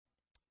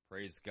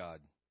Praise God.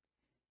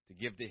 To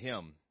give to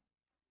Him,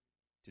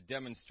 to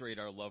demonstrate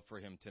our love for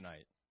Him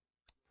tonight.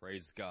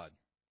 Praise God.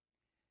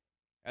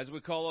 As we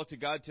call out to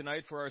God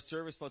tonight for our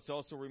service, let's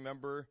also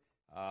remember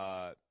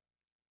there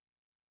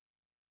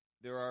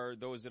are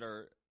those that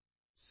are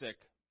sick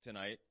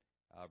tonight.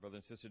 Brother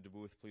and Sister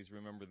DeBooth, please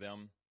remember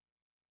them.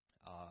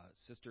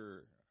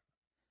 Sister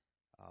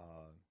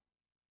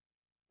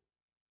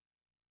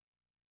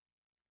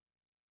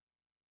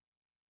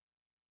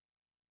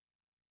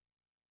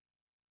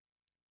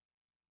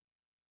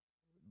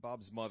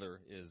Bob's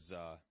mother is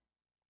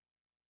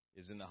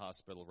in the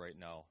hospital right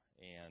now,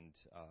 and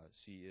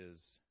she is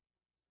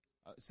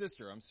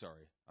sister. I'm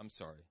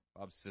sorry.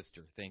 Bob's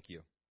sister. Thank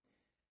you.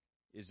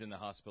 Is in the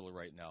hospital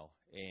right now,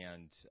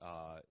 and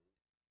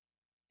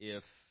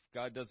if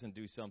God doesn't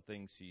do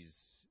something,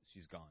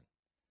 she's gone.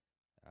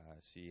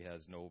 She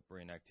has no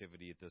brain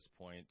activity at this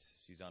point.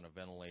 She's on a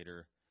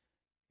ventilator,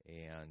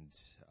 and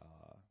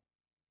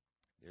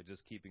they're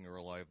just keeping her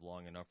alive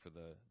long enough for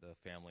the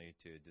family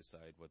to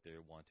decide what they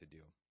want to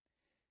do.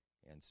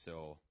 And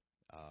so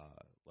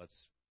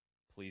let's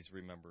please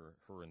remember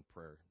her in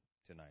prayer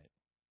tonight.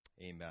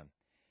 Amen.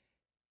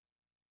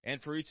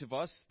 And for each of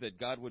us, that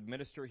God would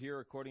minister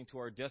here according to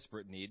our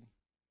desperate need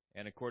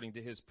and according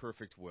to His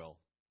perfect will.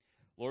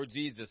 Lord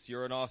Jesus,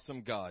 You're an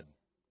awesome God.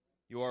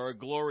 You are a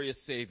glorious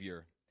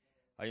Savior.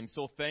 I am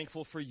so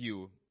thankful for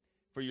You,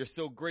 for Your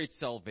so great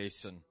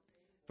salvation,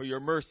 for Your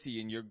mercy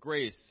and Your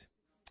grace.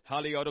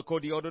 Hallelujah,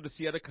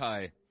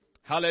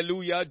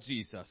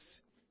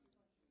 Jesus.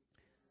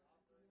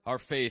 Our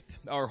faith,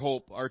 our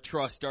hope, our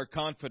trust, our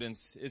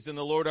confidence is in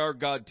the Lord our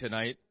God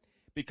tonight,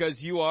 because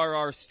You are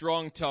our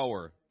strong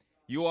tower.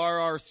 You are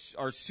our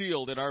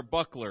shield and our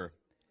buckler.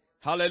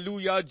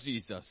 Hallelujah,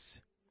 Jesus.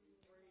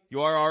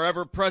 You are our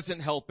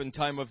ever-present help in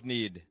time of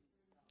need.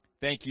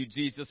 Thank You,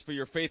 Jesus, for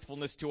Your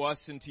faithfulness to us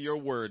and to Your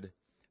word.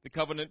 The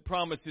covenant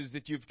promises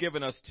that You've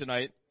given us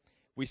tonight,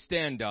 we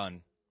stand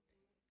on.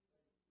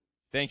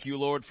 Thank You,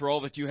 Lord, for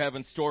all that You have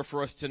in store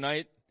for us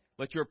tonight.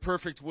 Let Your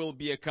perfect will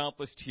be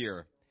accomplished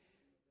here.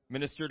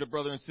 Minister to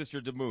Brother and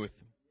Sister DeMuth,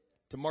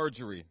 to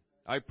Marjorie.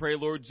 I pray,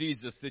 Lord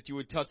Jesus, that You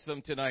would touch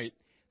them tonight,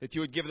 that You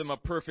would give them a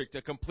perfect,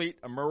 a complete,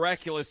 a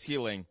miraculous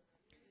healing.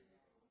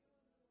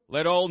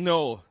 Let all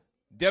know,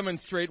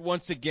 demonstrate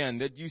once again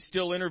that You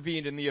still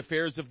intervene in the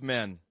affairs of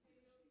men.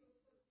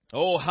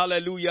 Oh,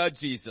 hallelujah,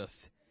 Jesus,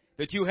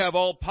 that You have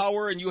all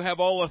power and You have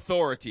all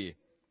authority.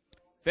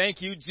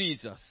 Thank You,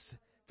 Jesus,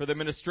 for the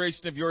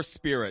ministration of Your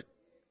Spirit.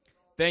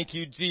 Thank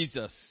You,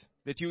 Jesus,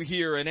 that You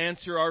hear and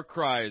answer our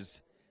cries,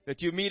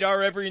 that You meet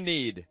our every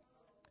need.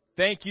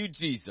 Thank You,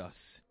 Jesus.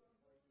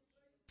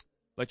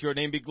 Let Your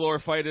name be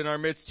glorified in our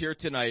midst here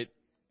tonight.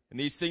 And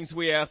these things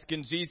we ask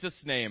in Jesus'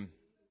 name.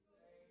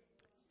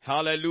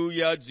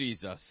 Hallelujah,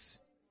 Jesus.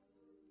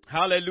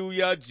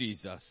 Hallelujah,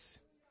 Jesus.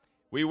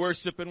 We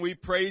worship and we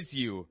praise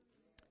You.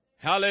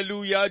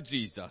 Hallelujah,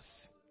 Jesus.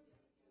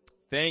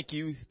 Thank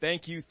You,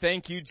 thank You,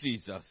 thank You,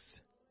 Jesus.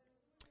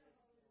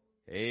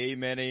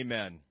 Amen,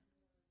 amen.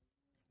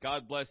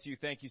 God bless you.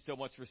 Thank you so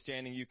much for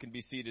standing. You can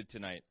be seated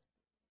tonight.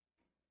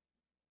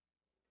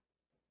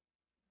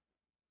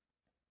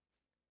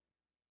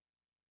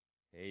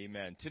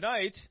 Amen.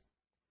 Tonight,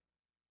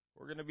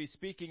 we're going to be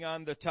speaking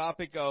on the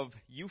topic of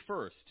You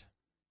First.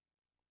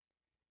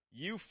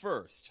 You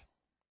first.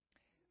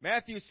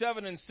 Matthew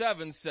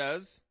 7:7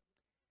 says,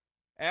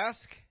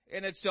 Ask,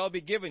 and it shall be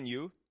given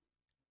you.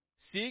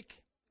 Seek,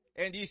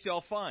 and ye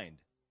shall find.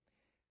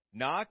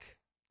 Knock,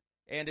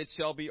 and it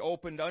shall be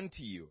opened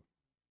unto you.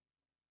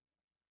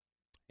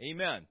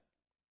 Amen.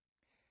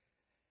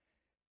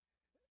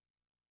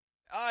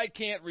 I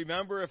can't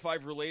remember if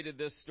I've related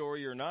this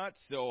story or not,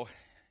 so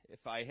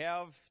if I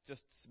have,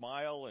 just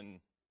smile and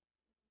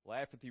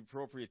laugh at the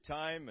appropriate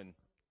time, and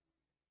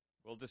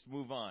we'll just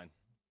move on.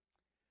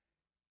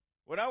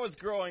 When I was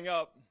growing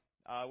up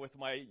with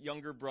my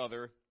younger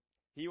brother,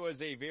 he was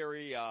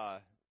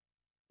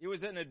he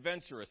was an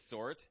adventurous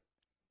sort,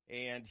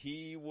 and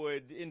he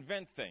would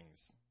invent things.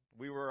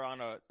 We were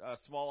on a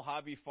small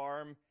hobby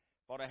farm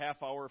about a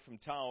half hour from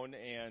town,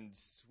 and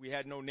we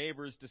had no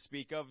neighbors to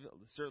speak of,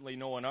 certainly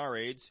no one our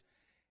age.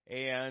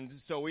 And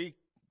so we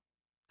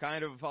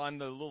kind of, on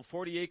the little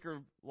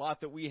 40-acre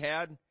lot that we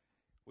had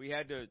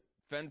to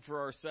fend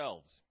for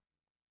ourselves.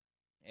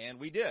 And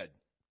we did.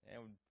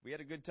 And we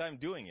had a good time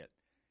doing it.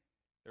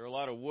 There were a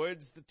lot of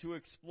woods to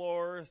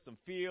explore, some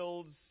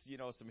fields,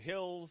 some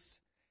hills.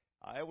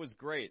 It was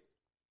great.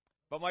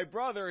 But my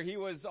brother, he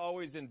was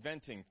always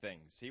inventing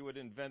things. He would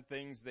invent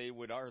things, they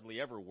would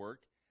hardly ever work,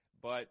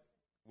 but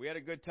we had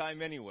a good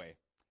time anyway.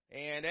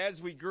 And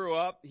as we grew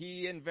up,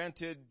 he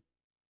invented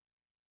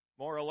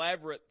more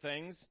elaborate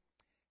things,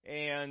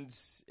 and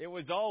it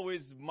was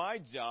always my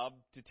job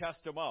to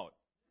test them out.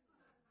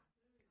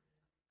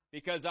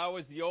 Because I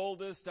was the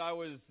oldest, I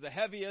was the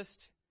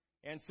heaviest,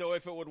 and so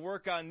if it would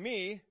work on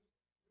me,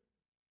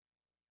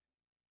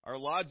 our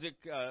logic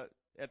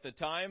at the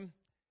time,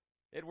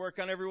 it'd work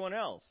on everyone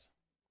else.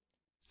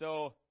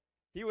 So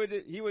he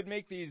would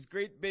make these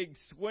great big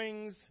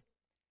swings,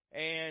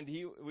 and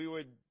we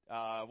would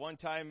One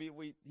time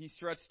he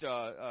stretched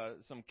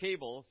some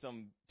cable,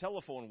 some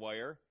telephone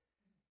wire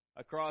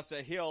across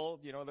a hill.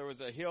 You know, there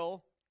was a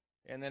hill,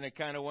 and then it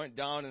kind of went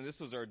down, and this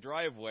was our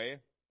driveway,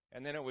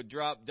 and then it would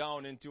drop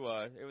down it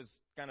was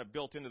kind of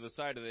built into the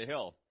side of the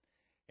hill.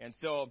 And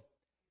so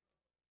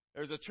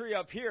there's a tree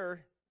up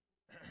here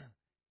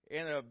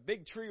and a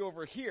big tree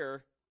over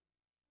here,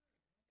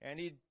 and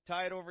he'd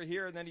tie it over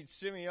here, and then he'd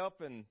shimmy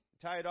up and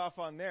tie it off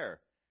on there.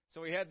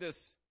 So we had this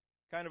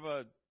kind of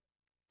a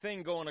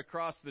thing going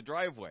across the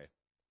driveway.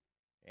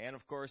 And,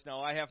 of course, now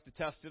I have to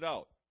test it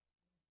out,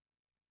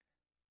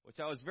 which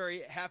I was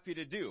very happy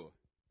to do.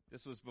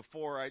 This was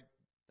before I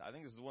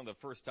think this is one of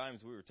the first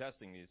times we were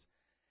testing these.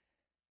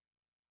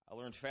 I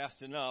learned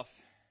fast enough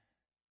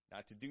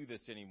not to do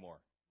this anymore,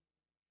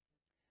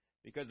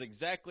 because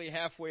exactly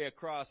halfway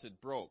across it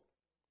broke,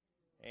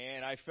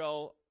 and I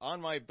fell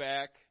on my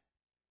back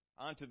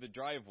onto the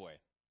driveway.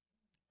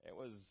 It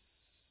was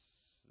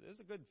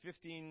a good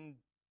 15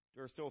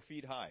 or so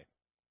feet high.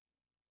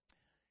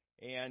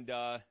 And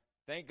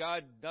thank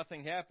God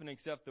nothing happened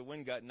except the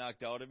wind got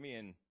knocked out of me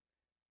and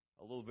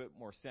a little bit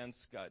more sense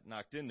got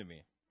knocked into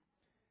me.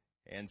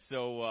 And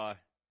so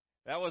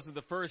that wasn't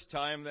the first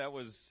time. There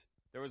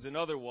was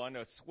another one,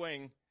 a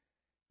swing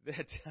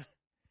that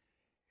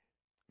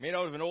made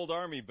out of an old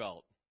army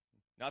belt.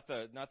 Not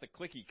the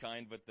clicky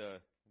kind, but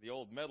the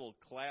old metal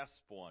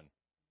clasp one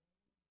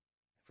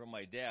from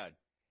my dad.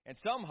 And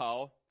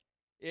somehow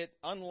it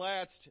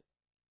unlatched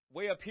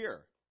way up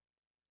here.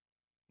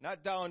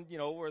 Not down,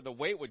 where the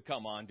weight would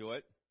come onto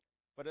it,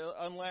 but it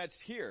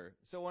unlatched here.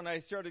 So when I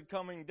started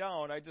coming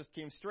down, I just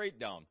came straight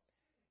down.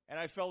 And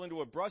I fell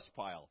into a brush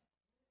pile.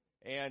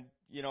 And,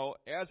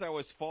 as I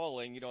was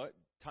falling,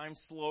 time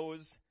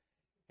slows,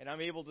 and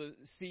I'm able to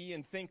see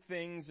and think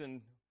things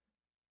and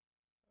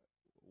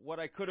what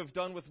I could have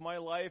done with my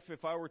life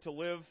if I were to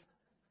live,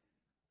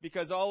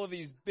 because all of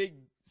these big,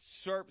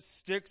 sharp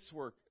sticks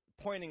were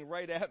pointing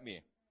right at me.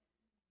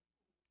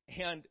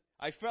 And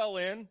I fell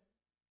in.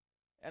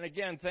 And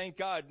again, thank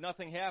God,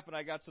 nothing happened.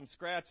 I got some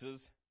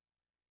scratches.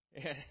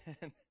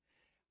 And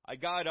I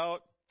got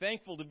out,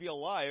 thankful to be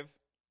alive.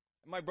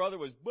 And my brother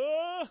was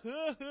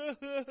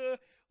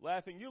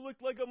laughing. You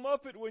looked like a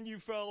Muppet when you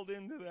fell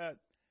into that.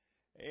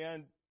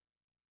 And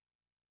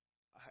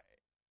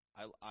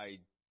I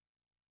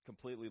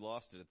completely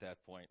lost it at that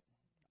point.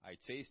 I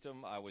chased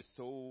him. I was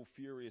so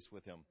furious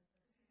with him.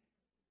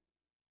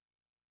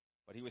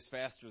 But he was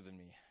faster than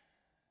me.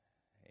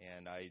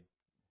 And I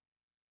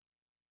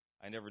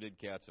never did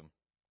catch him.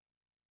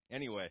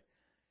 Anyway,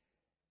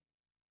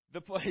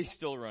 he's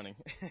still running.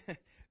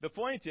 The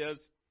point is,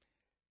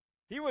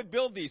 he would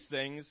build these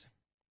things,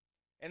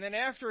 and then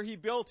after he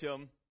built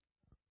them,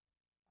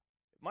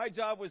 my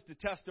job was to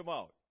test them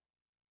out.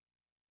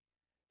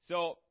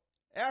 So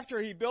after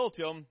he built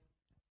them,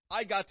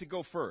 I got to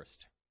go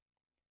first.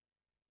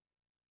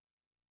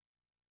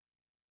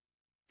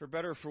 For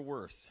better or for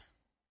worse.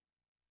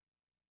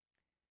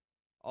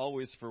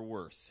 Always for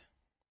worse.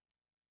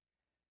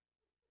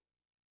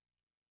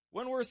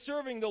 When we're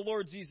serving the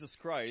Lord Jesus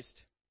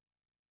Christ,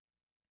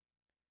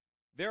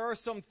 there are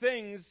some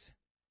things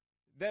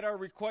that are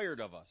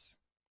required of us.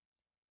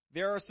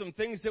 There are some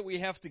things that we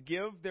have to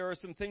give. There are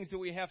some things that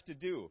we have to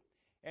do.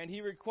 And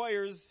He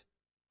requires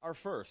our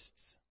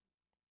firsts.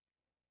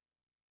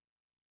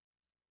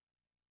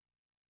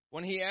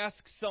 When He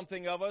asks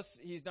something of us,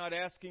 He's not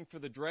asking for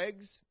the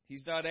dregs.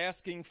 He's not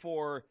asking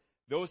for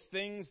those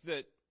things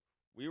that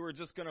we were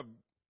just going to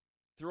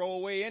throw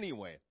away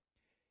anyway.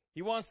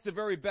 He wants the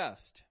very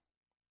best.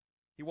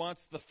 He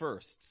wants the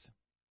firsts.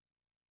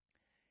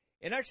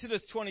 In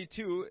Exodus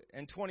 22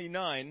 and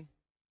 29,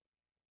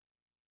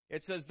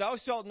 it says, Thou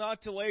shalt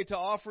not delay to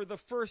offer the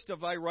first of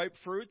thy ripe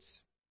fruits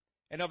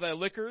and of thy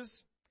liquors.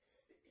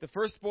 The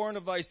firstborn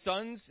of thy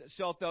sons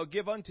shalt thou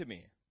give unto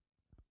me.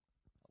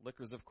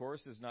 Liquors, of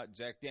course, is not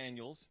Jack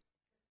Daniels.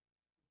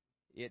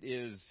 It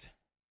is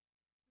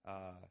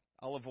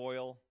olive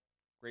oil,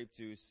 grape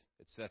juice,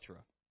 etc.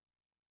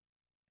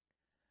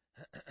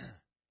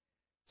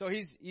 So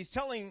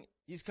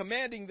he's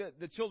commanding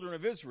the children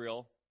of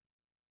Israel.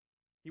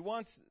 He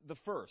wants the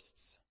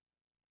firsts.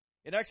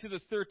 In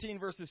Exodus 13,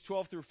 verses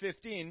 12 through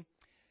 15,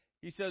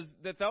 he says,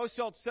 That thou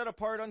shalt set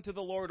apart unto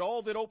the Lord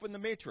all that open the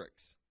matrix,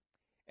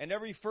 and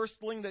every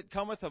firstling that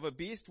cometh of a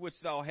beast which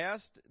thou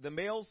hast, the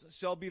males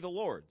shall be the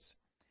Lord's.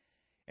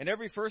 And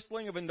every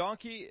firstling of a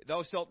donkey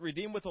thou shalt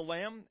redeem with a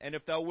lamb, and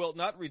if thou wilt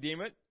not redeem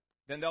it,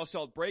 then thou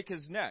shalt break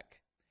his neck.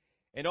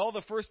 And all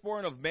the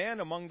firstborn of man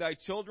among thy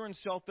children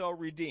shalt thou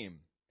redeem.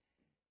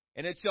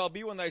 And it shall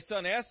be when thy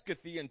son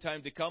asketh thee in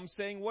time to come,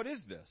 saying, What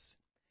is this?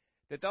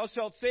 That thou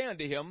shalt say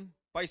unto him,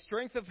 By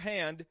strength of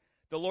hand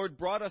the Lord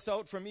brought us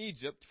out from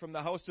Egypt, from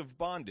the house of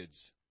bondage.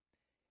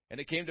 And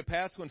it came to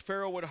pass, when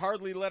Pharaoh would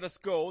hardly let us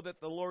go, that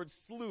the Lord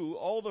slew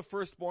all the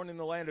firstborn in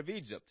the land of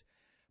Egypt,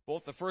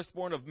 both the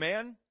firstborn of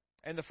man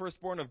and the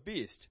firstborn of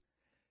beast.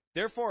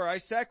 Therefore I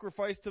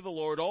sacrifice to the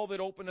Lord all that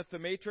openeth the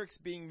matrix,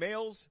 being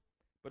males,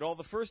 but all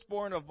the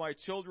firstborn of my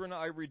children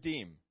I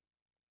redeem.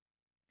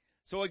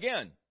 So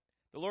again,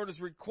 the Lord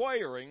is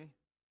requiring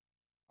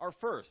are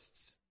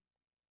firsts.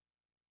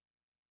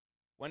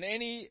 When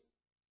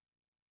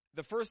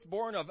the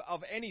firstborn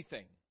of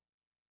anything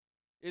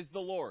is the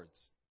Lord's,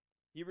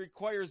 He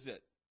requires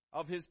it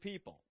of His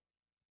people.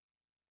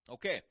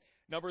 Okay,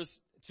 Numbers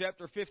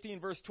chapter 15,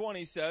 verse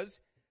 20 says,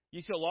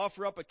 "Ye shall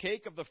offer up a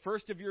cake of the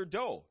first of your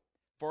dough,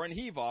 for an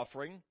heave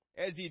offering.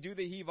 As ye do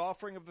the heave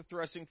offering of the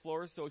threshing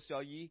floor, so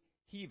shall ye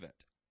heave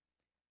it."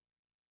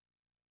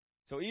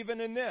 So even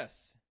in this,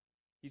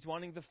 He's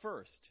wanting the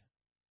first.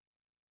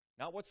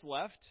 Not what's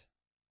left.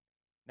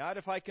 Not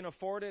if I can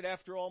afford it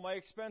after all my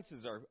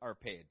expenses are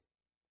paid.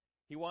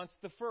 He wants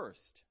the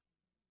first.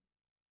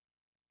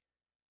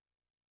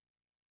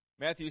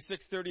 Matthew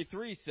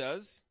 6:33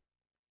 says,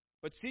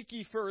 "But seek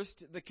ye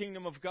first the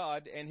kingdom of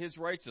God and His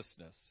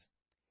righteousness,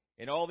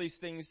 and all these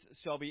things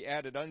shall be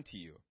added unto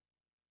you."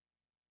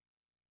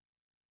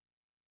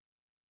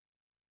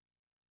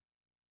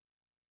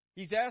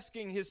 He's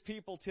asking His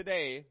people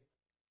today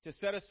to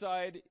set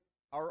aside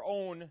our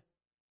own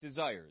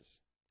desires,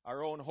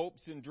 our own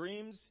hopes and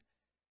dreams,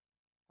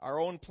 our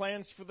own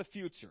plans for the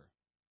future,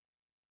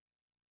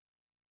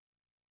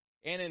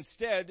 and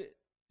instead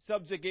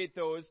subjugate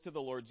those to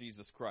the Lord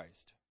Jesus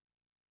Christ.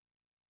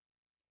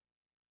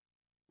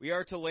 We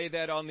are to lay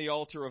that on the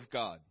altar of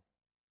God,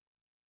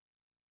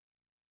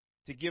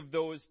 to give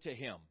those to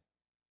Him.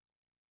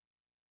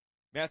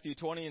 Matthew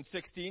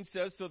 20:16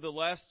 says, "So the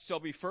last shall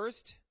be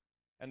first,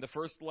 and the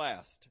first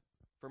last.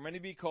 For many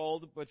be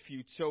called, but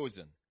few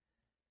chosen."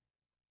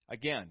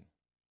 Again,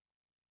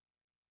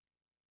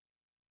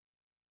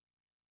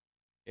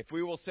 if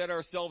we will set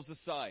ourselves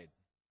aside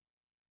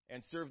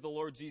and serve the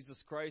Lord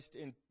Jesus Christ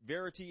in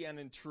verity and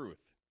in truth,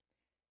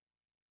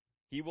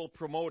 He will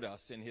promote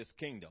us in His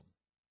kingdom.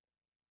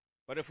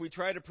 But if we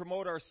try to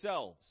promote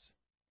ourselves,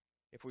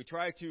 if we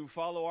try to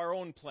follow our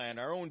own plan,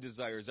 our own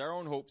desires, our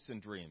own hopes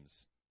and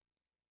dreams,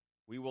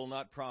 we will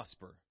not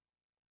prosper,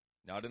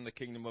 not in the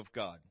kingdom of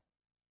God.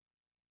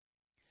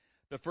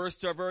 The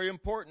firsts are very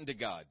important to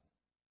God.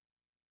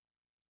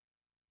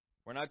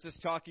 We're not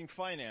just talking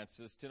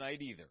finances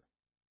tonight either,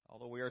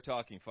 although we are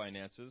talking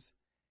finances,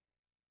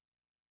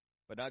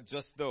 but not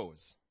just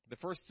those. The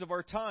firsts of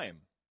our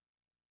time.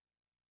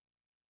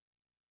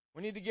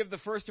 We need to give the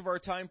first of our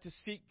time to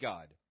seek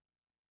God.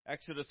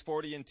 Exodus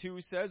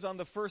 40:2 says, "On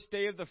the first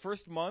day of the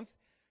first month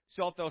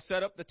shalt thou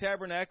set up the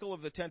tabernacle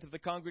of the tent of the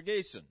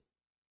congregation."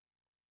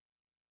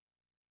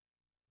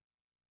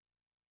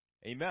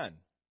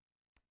 Amen.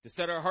 To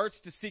set our hearts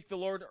to seek the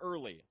Lord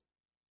early.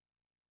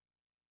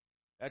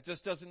 That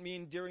just doesn't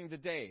mean during the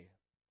day,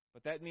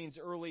 but that means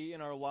early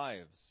in our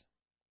lives.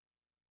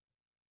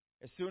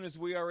 As soon as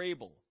we are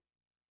able,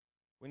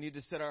 we need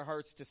to set our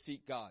hearts to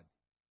seek God,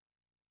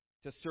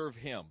 to serve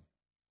Him,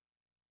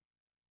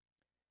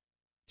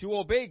 to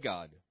obey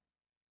God.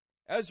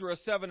 Ezra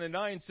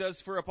 7:9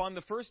 says, "For upon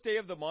the first day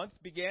of the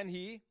month began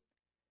he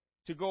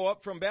to go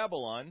up from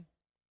Babylon,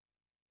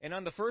 and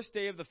on the first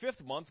day of the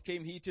 5th month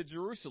came he to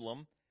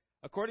Jerusalem,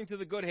 according to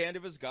the good hand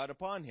of his God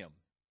upon him."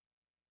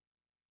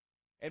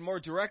 And more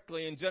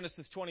directly in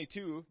Genesis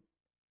 22,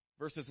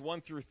 verses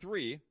 1 through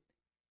 3,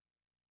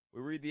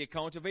 we read the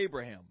account of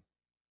Abraham.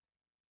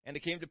 "And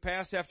it came to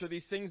pass after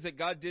these things that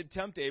God did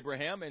tempt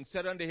Abraham, and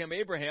said unto him,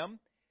 Abraham,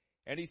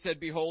 and he said,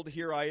 Behold,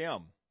 here I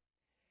am.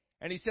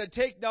 And he said,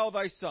 Take now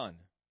thy son,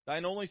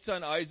 thine only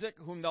son Isaac,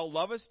 whom thou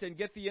lovest, and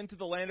get thee into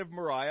the land of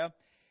Moriah,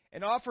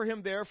 and offer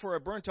him there for a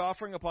burnt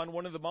offering upon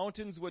one of the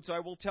mountains which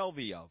I will tell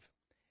thee of.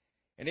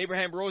 And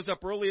Abraham rose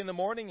up early in the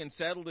morning, and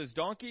saddled his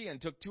donkey,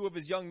 and took 2 of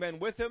his young men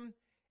with him,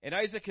 and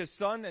Isaac his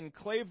son, and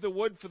clave the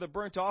wood for the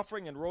burnt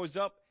offering, and rose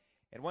up,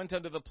 and went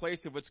unto the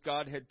place of which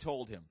God had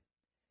told him."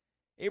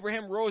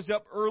 Abraham rose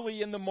up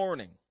early in the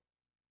morning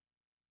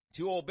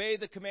to obey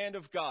the command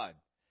of God,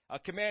 a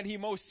command he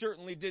most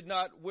certainly did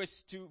not wish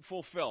to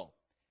fulfill,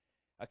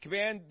 a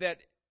command that,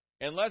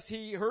 unless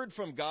he heard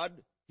from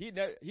God, he'd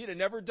have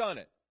never done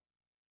it.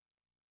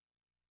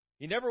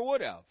 He never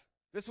would have.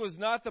 This was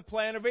not the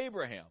plan of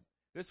Abraham.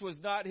 This was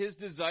not his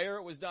desire.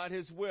 It was not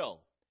his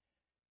will.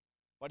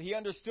 But he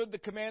understood the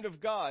command of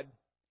God,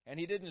 and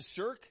he didn't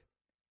shirk.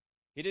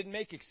 He didn't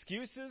make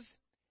excuses.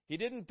 He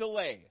didn't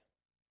delay.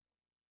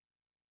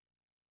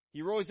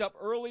 He rose up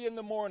early in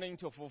the morning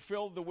to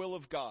fulfill the will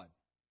of God,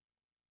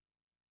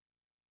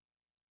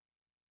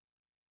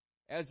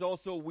 as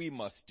also we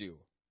must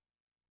do.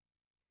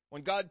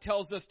 When God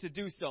tells us to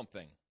do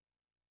something,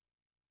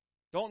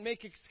 don't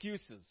make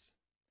excuses.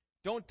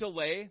 Don't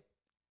delay.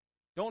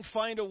 Don't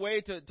find a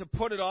way to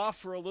put it off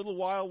for a little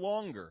while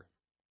longer.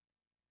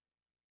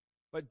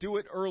 But do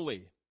it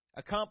early.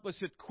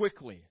 Accomplish it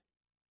quickly.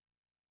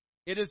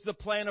 It is the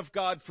plan of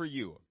God for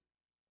you.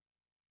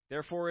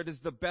 Therefore, it is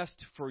the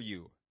best for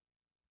you.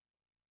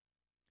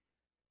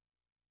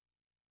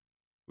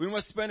 We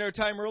must spend our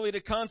time early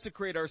to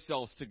consecrate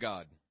ourselves to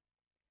God.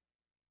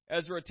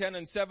 Ezra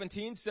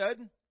 10:17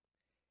 said,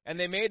 "And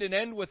they made an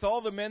end with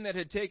all the men that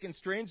had taken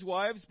strange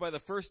wives by the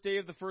first day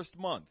of the first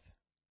month."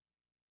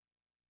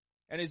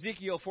 And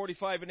Ezekiel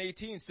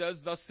 45:18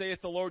 says, "Thus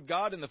saith the Lord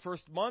God, in the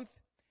first month,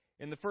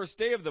 In the first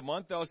day of the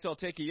month thou shalt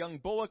take a young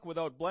bullock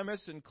without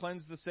blemish and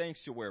cleanse the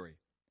sanctuary.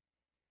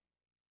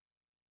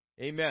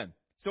 Amen.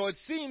 So it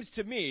seems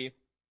to me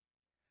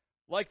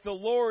like the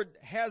Lord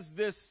has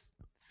this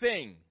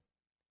thing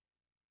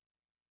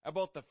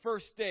about the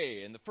first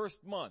day and the first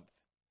month.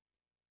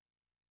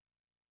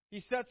 He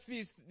sets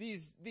these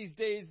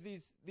days,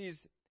 these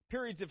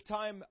periods of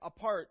time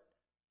apart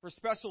for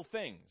special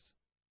things,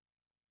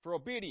 for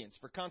obedience,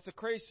 for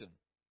consecration,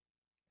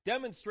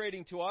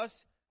 demonstrating to us,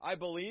 I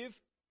believe,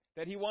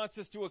 that He wants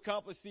us to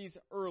accomplish these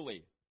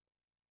early.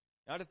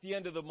 Not at the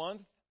end of the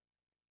month,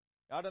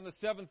 not on the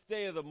seventh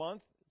day of the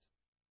month,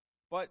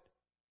 but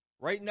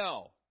right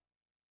now,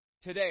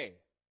 today,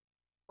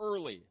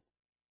 early.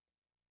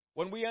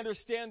 When we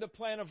understand the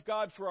plan of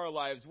God for our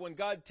lives, when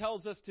God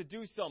tells us to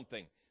do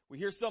something, we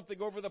hear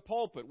something over the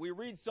pulpit, we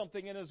read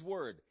something in His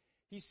Word,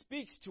 He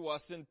speaks to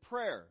us in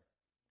prayer.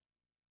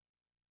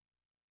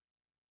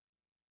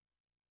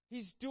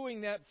 He's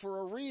doing that for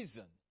a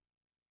reason.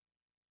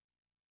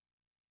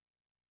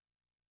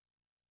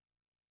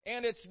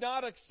 And it's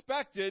not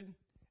expected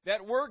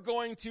that we're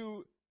going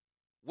to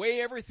weigh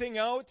everything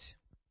out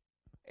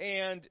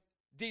and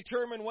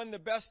determine when the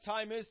best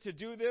time is to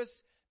do this,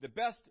 the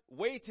best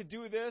way to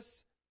do this.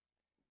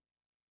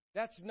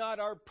 That's not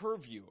our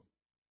purview.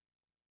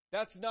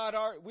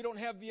 We don't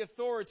have the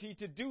authority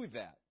to do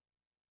that.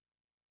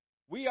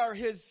 We are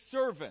His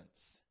servants.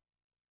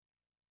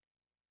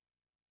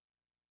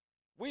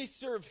 We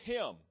serve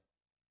Him.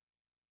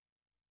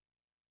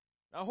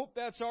 I hope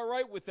that's all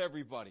right with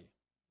everybody.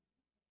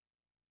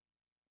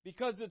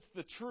 Because it's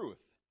the truth.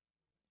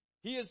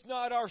 He is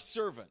not our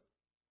servant.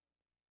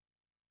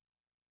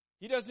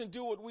 He doesn't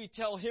do what we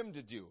tell Him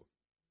to do.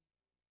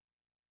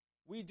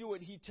 We do what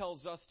He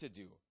tells us to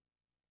do.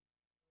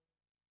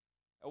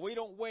 And we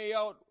don't weigh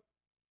out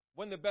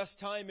when the best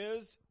time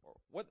is,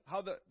 or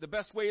how the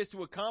best way is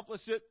to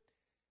accomplish it.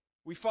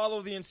 We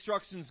follow the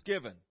instructions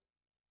given.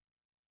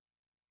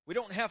 We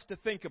don't have to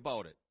think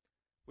about it.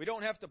 We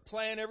don't have to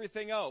plan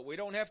everything out. We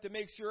don't have to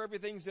make sure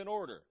everything's in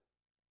order.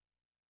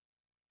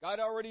 God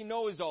already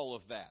knows all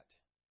of that.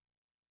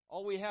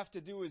 All we have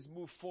to do is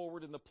move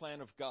forward in the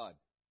plan of God.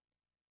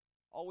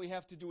 All we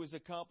have to do is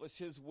accomplish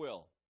His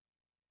will.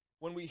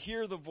 When we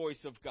hear the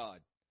voice of God,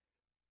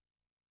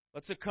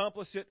 let's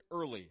accomplish it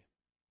early.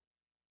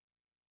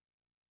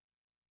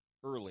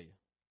 Early.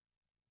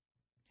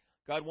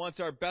 God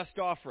wants our best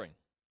offering.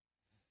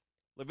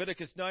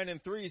 Leviticus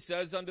 9:3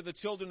 says, Unto the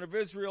children of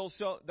Israel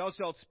thou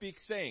shalt speak,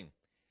 saying,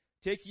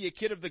 Take ye a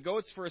kid of the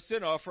goats for a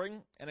sin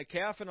offering, and a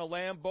calf and a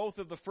lamb both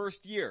of the first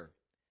year,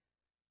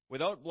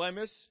 without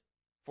blemish,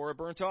 for a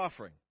burnt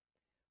offering.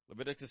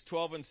 Leviticus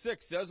 12:6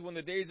 says, When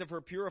the days of her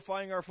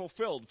purifying are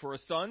fulfilled, for a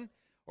son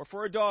or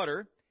for a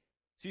daughter,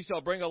 she shall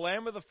bring a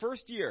lamb of the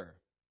first year,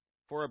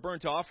 for a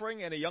burnt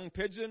offering, and a young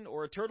pigeon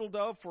or a turtle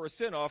dove for a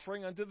sin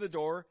offering unto the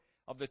door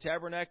of the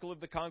tabernacle of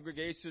the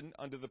congregation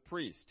unto the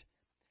priest.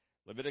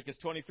 Leviticus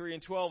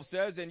 23:12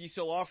 says, And ye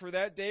shall offer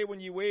that day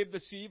when ye wave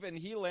the sheaf and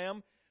he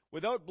lamb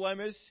without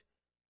blemish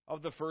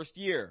of the first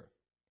year,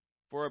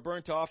 for a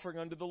burnt offering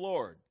unto the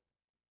Lord.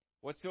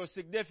 What's so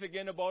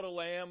significant about a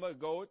lamb, a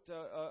goat,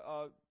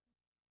 a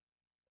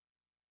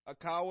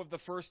cow of the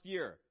first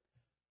year?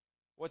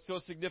 What's so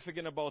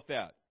significant about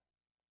that?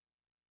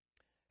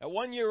 At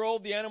 1 year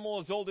old, the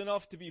animal is old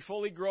enough to be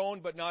fully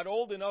grown, but not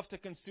old enough to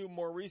consume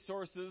more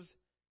resources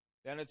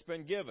than it's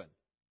been given.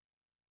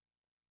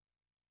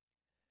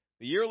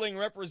 The yearling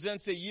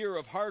represents a year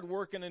of hard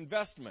work and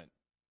investment.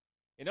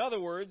 In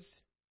other words,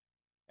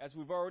 as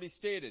we've already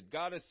stated,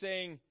 God is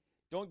saying,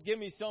 don't give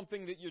me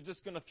something that you're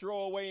just going to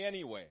throw away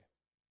anyway.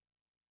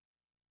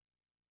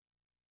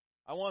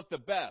 I want the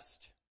best.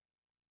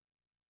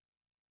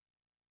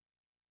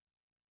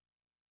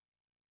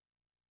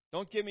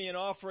 Don't give me an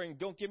offering,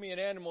 don't give me an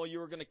animal you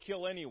were going to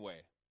kill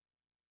anyway.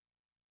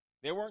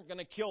 They weren't going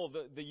to kill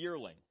the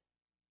yearling.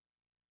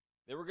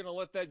 They were going to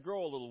let that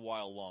grow a little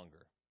while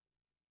longer.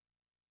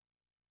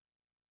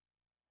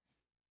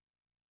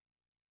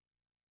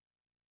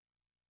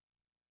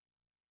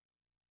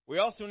 We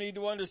also need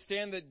to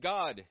understand that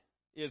God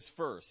is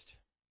first.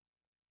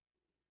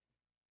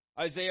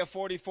 Isaiah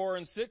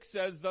 44:6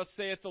 says, Thus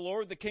saith the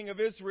Lord, the King of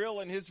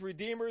Israel, and His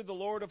Redeemer, the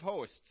Lord of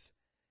hosts.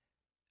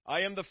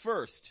 I am the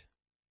first,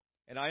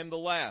 and I am the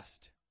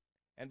last,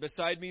 and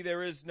beside me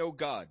there is no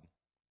God.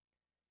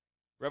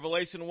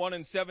 Revelation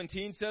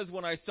 1:17 says,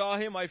 When I saw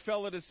Him, I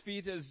fell at His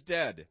feet as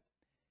dead.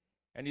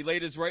 And He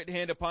laid His right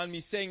hand upon me,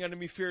 saying unto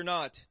me, Fear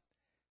not,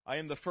 I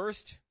am the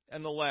first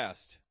and the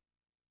last.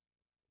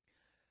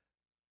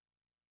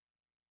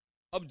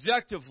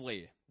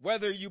 Objectively,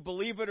 whether you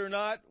believe it or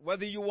not,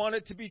 whether you want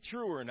it to be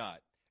true or not,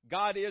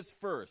 God is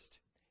first.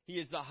 He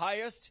is the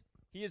highest.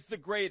 He is the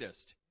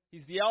greatest.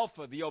 He's the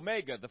Alpha, the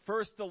Omega, the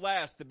first, the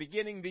last, the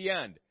beginning, the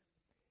end.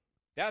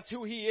 That's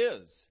who He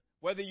is.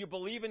 Whether you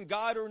believe in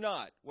God or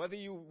not, whether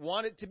you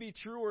want it to be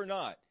true or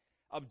not,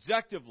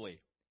 objectively,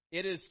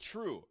 it is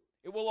true.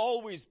 It will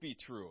always be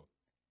true.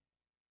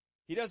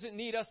 He doesn't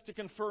need us to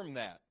confirm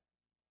that.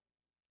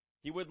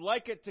 He would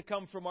like it to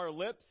come from our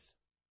lips,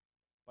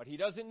 but He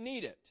doesn't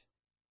need it.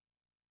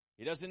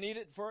 He doesn't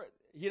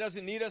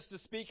need us to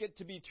speak it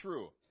to be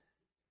true.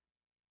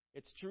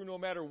 It's true no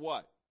matter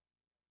what.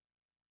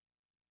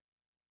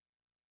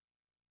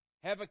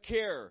 Have a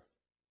care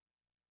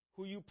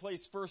who you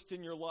place first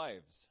in your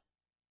lives.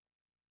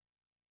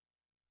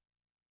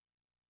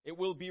 It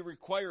will be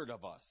required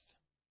of us.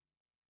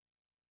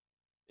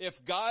 If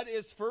God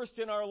is first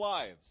in our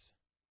lives,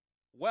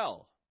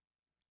 well.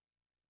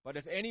 But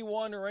if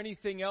anyone or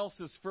anything else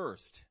is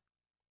first,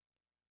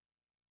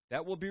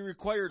 that will be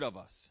required of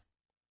us.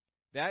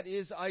 That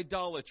is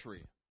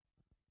idolatry.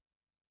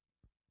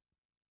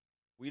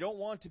 We don't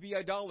want to be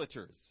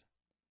idolaters.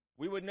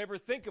 We would never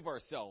think of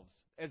ourselves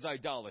as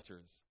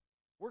idolaters.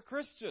 We're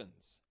Christians.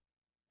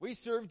 We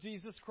serve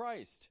Jesus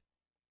Christ.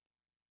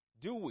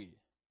 Do we?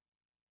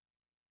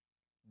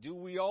 Do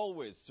we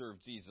always serve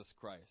Jesus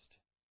Christ?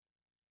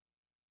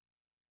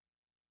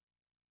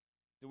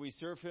 Do we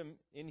serve Him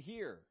in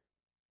here?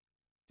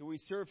 Do we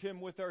serve Him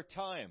with our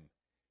time?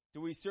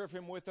 Do we serve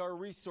Him with our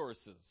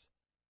resources?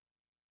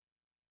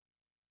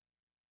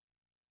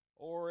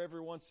 Or every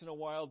once in a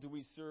while, do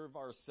we serve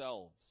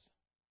ourselves?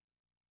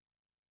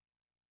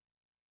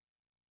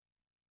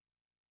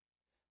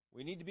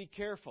 We need to be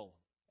careful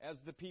as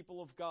the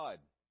people of God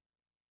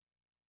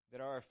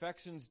that our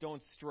affections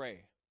don't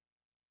stray.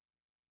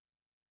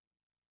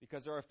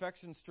 Because our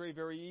affections stray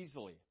very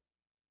easily.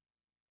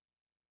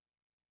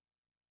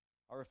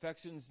 Our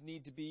affections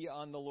need to be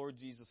on the Lord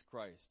Jesus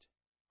Christ.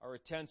 Our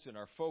attention,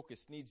 our focus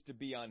needs to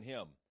be on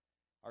Him.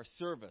 Our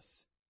service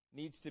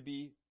needs to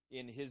be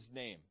in His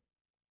name.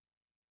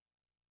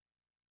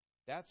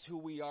 That's who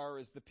we are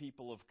as the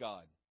people of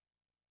God.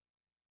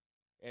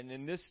 And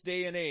in this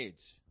day and age,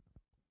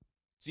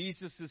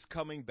 Jesus is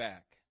coming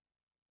back.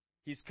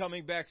 He's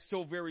coming back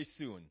so very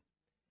soon.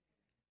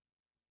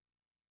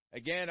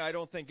 Again, I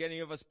don't think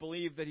any of us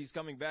believe that He's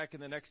coming back in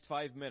the next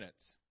 5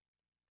 minutes.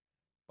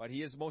 But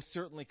He is most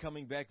certainly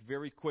coming back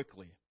very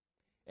quickly.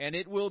 And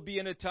it will be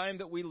in a time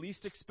that we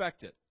least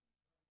expect it.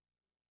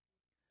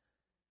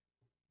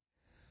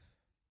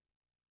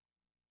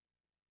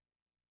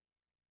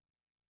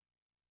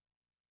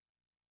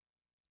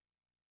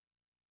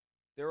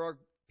 There are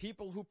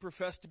people who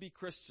profess to be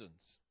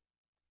Christians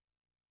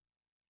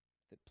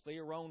that play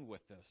around with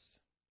this.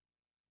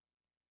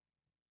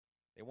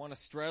 They want to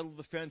straddle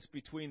the fence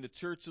between the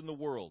church and the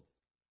world.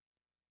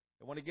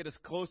 They want to get as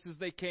close as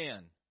they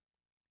can.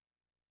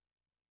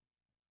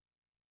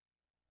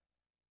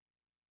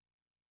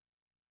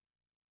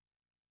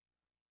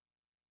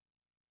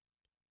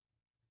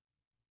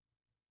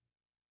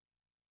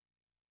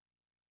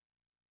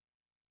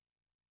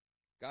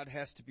 God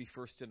has to be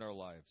first in our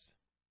lives.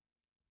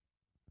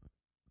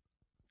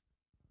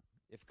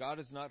 If God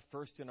is not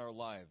first in our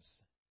lives,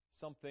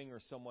 something or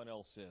someone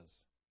else is.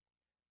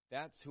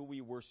 That's who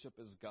we worship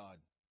as God.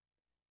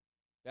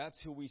 That's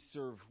who we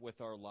serve with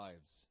our lives.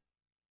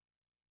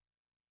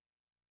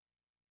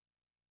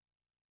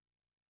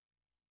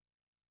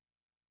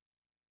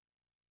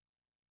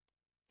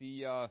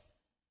 The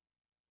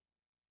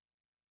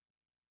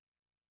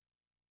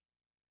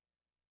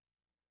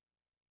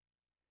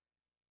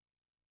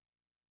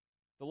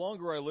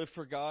longer I live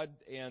for God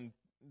and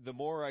the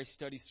more I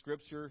study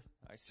Scripture,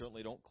 I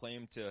certainly don't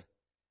claim to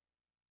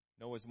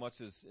know as much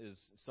as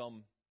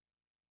some.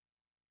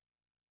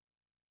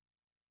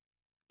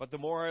 But the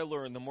more I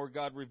learn, the more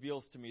God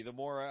reveals to me, the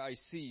more I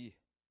see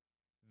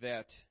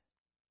that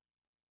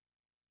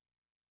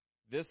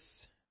this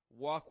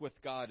walk with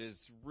God is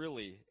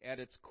really, at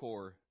its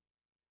core,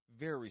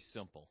 very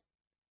simple.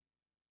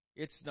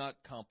 It's not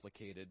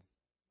complicated.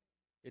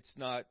 It's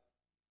not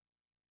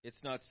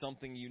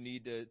something you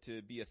need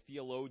to be a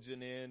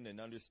theologian in and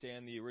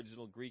understand the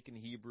original Greek and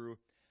Hebrew.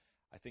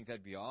 I think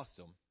that'd be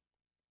awesome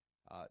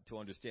to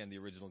understand the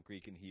original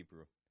Greek and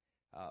Hebrew.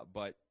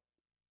 But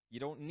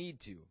you don't need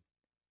to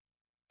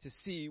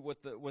see what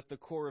the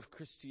core of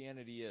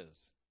Christianity is.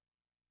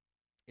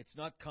 It's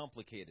not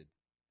complicated.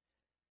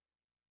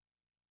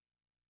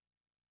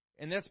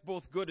 And that's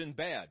both good and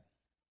bad.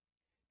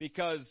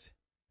 Because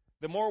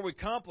the more we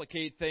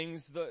complicate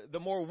things, the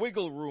more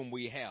wiggle room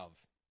we have.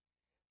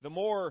 The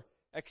more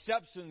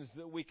exceptions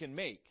that we can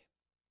make.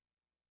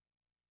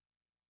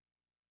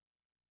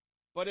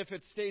 But if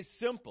it stays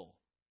simple,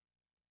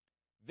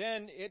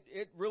 then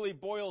it really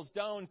boils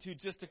down to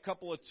just a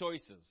couple of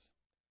choices.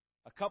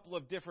 A couple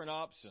of different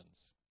options.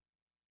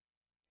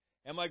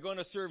 Am I going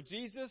to serve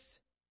Jesus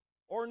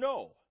or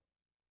no?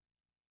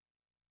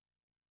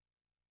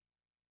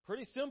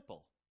 Pretty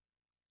simple.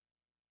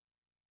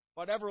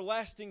 But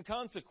everlasting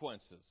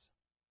consequences.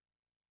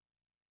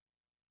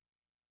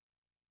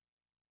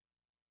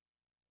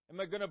 Am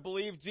I going to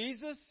believe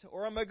Jesus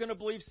or am I going to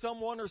believe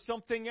someone or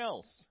something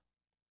else?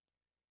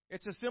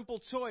 It's a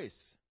simple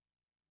choice.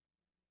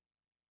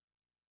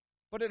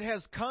 But it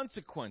has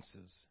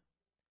consequences.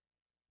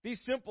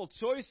 These simple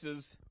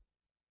choices,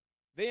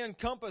 they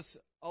encompass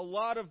a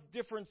lot of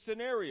different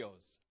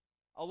scenarios,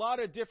 a lot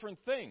of different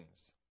things.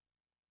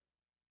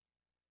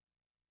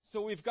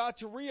 So we've got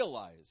to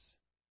realize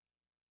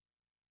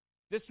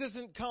this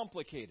isn't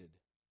complicated.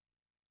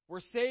 We're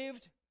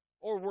saved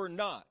or we're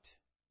not.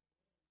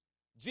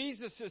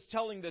 Jesus is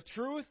telling the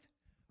truth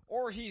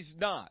or He's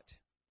not.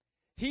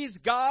 He's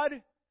God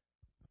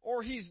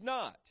or He's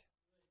not.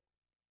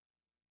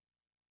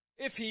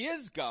 If He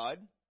is God,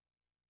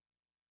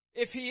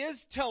 if He is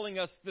telling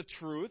us the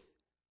truth,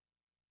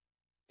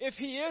 if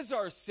He is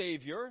our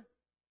Savior,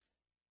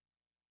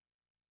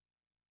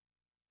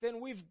 then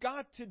we've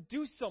got to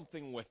do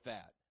something with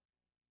that.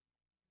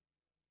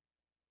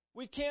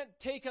 We can't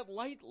take it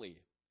lightly.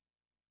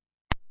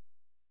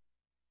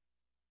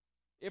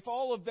 If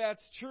all of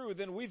that's true,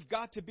 then we've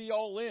got to be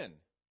all in.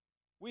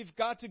 We've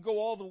got to go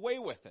all the way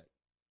with it.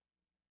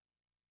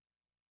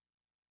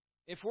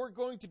 If we're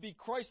going to be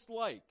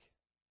Christ-like,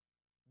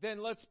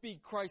 then let's be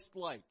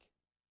Christ-like.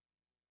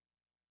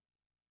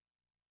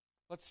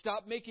 Let's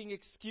stop making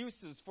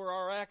excuses for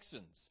our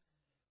actions.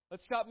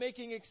 Let's stop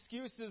making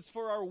excuses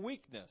for our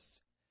weakness.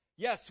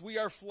 Yes, we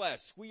are flesh.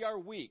 We are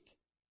weak.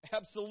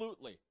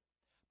 Absolutely.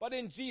 But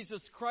in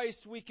Jesus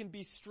Christ, we can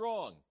be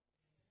strong.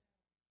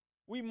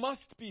 We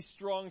must be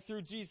strong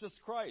through Jesus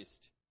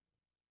Christ.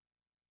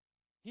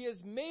 He has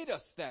made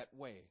us that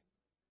way.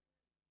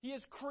 He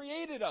has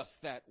created us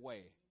that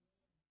way.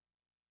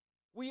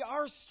 We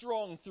are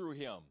strong through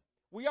Him.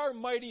 We are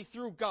mighty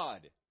through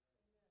God.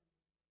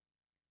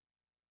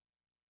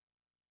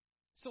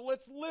 So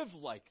let's live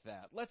like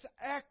that. Let's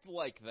act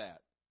like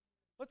that.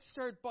 Let's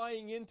start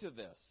buying into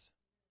this.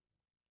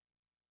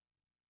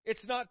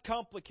 It's not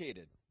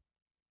complicated.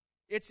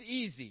 It's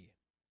easy.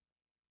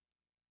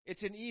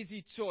 It's an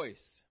easy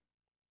choice.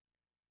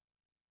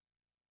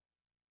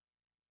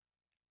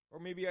 Or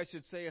maybe I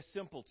should say a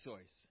simple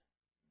choice.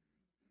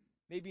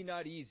 Maybe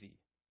not easy,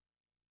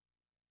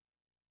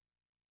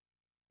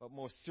 but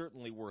most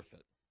certainly worth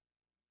it.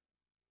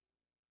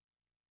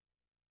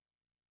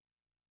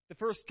 The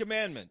first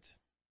commandment,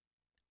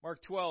 Mark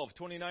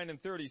 12:29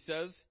 and 30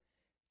 says,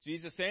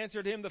 Jesus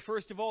answered him, the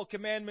first of all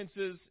commandments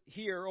is,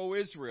 Hear, O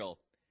Israel,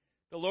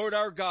 the Lord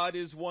our God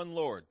is one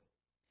Lord.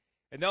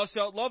 And thou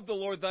shalt love the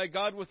Lord thy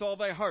God with all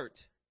thy heart,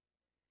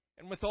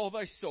 and with all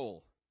thy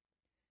soul,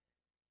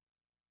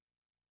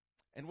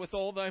 and with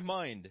all thy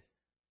mind,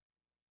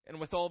 and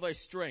with all thy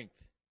strength.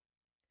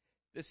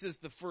 This is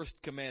the first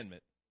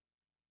commandment.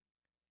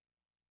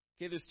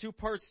 Okay, there's two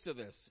parts to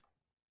this.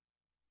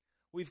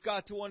 We've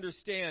got to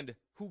understand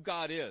who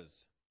God is.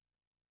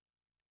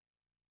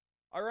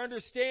 Our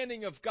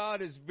understanding of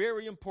God is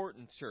very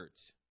important, church.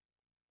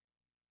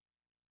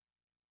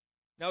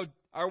 Now,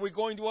 are we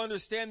going to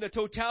understand the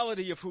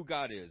totality of who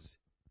God is?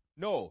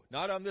 No,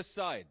 not on this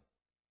side.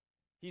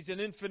 He's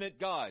an infinite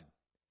God.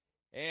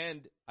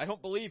 And I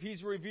don't believe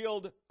He's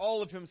revealed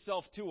all of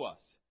Himself to us.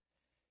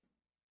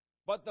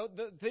 But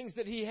the things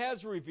that He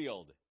has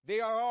revealed, they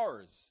are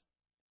ours.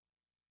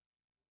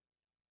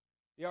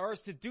 They are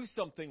ours to do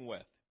something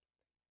with.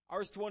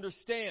 Ours to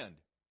understand.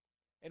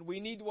 And we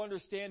need to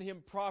understand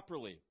Him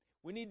properly.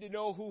 We need to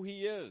know who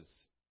He is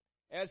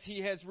as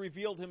He has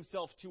revealed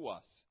Himself to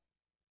us.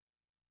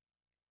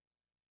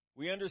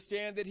 We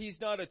understand that He's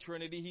not a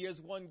Trinity. He is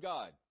one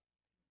God.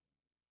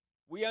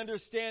 We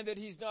understand that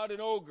He's not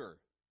an ogre.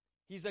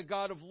 He's a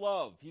God of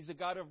love. He's a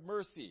God of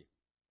mercy.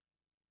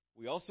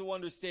 We also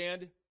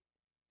understand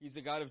He's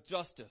a God of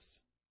justice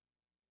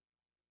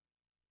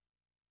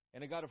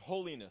and a God of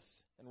holiness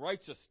and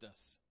righteousness.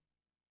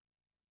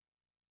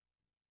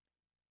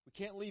 We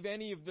can't leave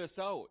any of this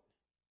out.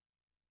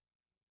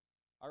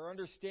 Our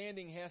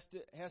understanding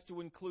has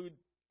to include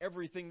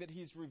everything that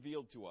He's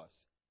revealed to us.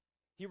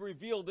 He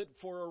revealed it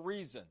for a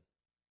reason.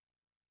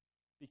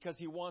 Because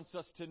He wants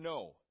us to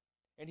know.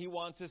 And He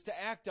wants us to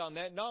act on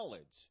that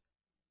knowledge.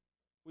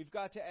 We've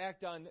got to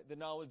act on the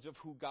knowledge of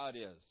who God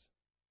is.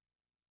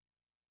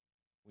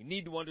 We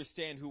need to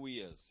understand who He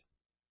is.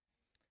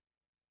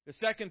 The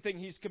second thing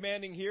He's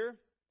commanding here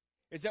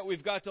is that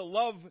we've got to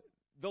love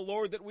the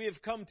Lord that we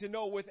have come to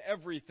know with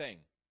everything.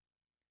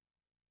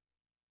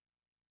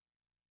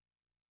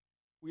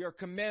 We are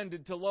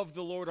commanded to love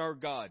the Lord our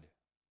God.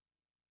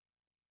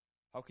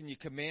 How can you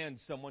command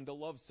someone to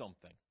love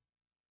something?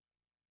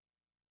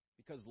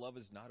 Because love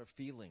is not a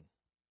feeling.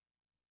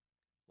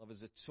 Love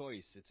is a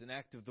choice. It's an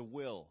act of the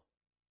will.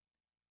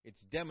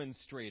 It's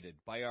demonstrated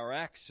by our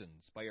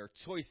actions, by our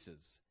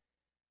choices.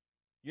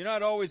 You're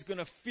not always going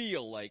to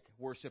feel like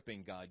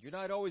worshiping God. You're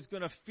not always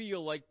going to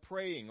feel like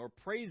praying or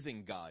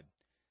praising God.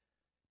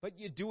 But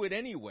you do it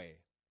anyway.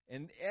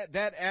 And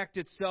that act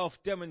itself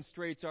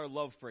demonstrates our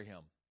love for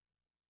Him.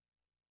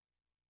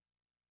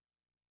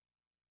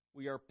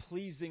 We are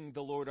pleasing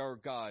the Lord our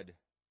God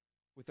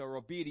with our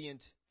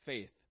obedient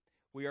faith.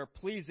 We are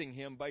pleasing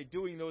Him by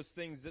doing those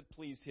things that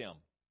please Him.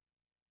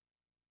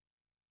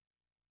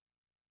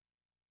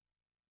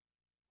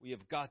 We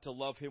have got to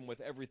love Him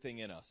with everything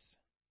in us.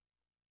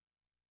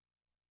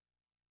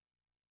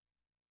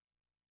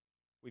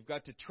 We've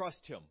got to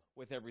trust Him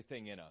with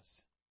everything in us.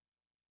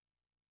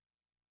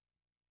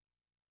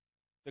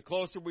 The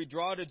closer we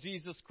draw to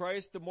Jesus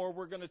Christ, the more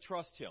we're going to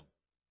trust Him.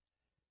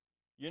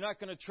 You're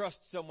not going to trust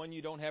someone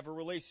you don't have a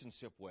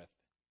relationship with.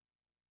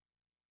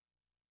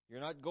 You're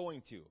not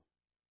going to.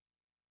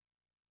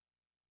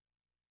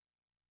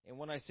 And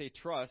when I say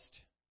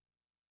trust,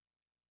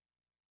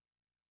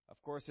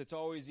 of course, it's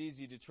always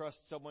easy to trust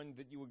someone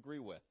that you agree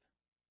with.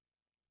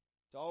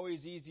 It's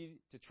always easy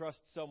to trust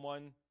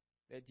someone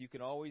that you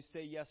can always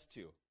say yes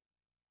to.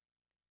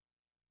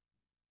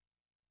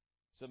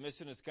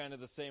 Submission is kind of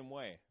the same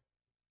way.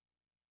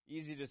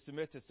 Easy to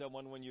submit to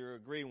someone when you're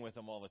agreeing with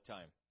them all the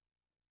time.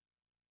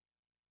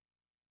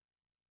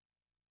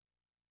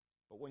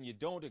 But when you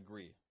don't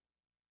agree,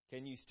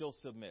 can you still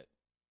submit?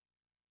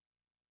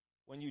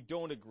 When you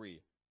don't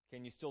agree,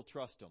 can you still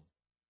trust Him?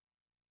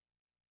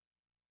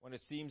 When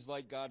it seems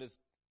like God is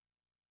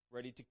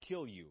ready to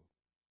kill you,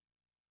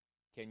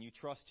 can you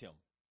trust Him?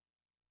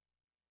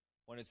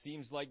 When it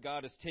seems like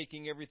God is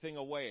taking everything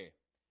away,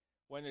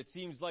 when it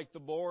seems like the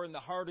more and the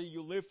harder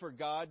you live for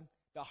God,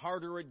 the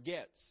harder it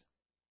gets,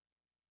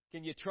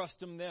 can you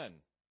trust Him then?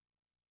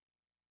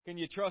 Can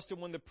you trust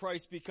Him when the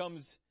price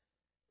becomes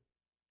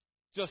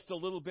just a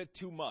little bit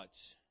too much?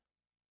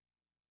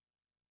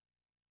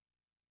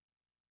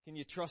 Can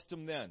you trust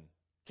Him then?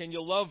 Can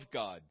you love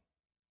God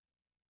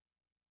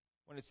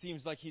when it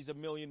seems like He's a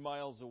million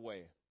miles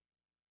away?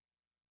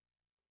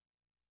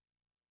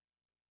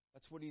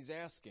 That's what He's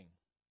asking.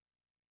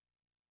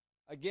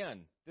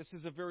 Again, this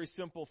is a very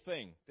simple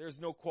thing. There's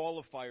no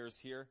qualifiers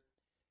here.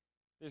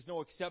 There's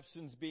no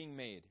exceptions being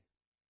made.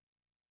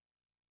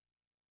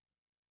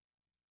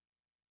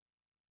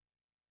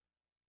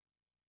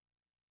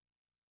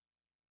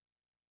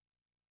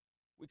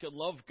 We could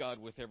love God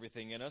with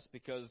everything in us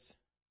because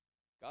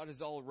God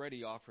has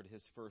already offered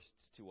His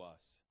firsts to us.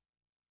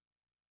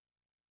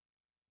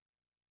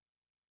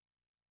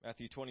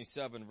 Matthew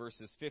 27,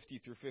 verses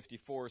 50 through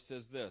 54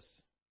 says this: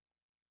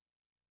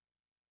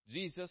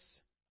 Jesus,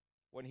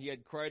 when He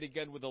had cried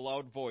again with a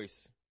loud voice,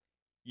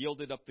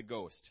 yielded up the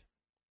ghost.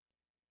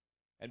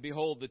 And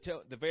behold,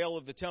 the veil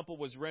of the temple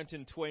was rent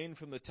in twain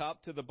from the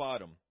top to the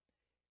bottom.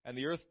 And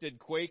the earth did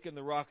quake, and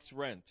the rocks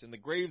rent, and the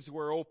graves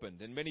were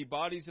opened, and many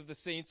bodies of the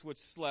saints which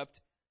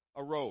slept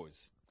arose,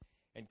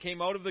 and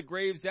came out of the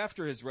graves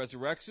after His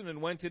resurrection,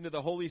 and went into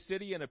the holy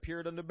city, and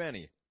appeared unto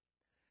many.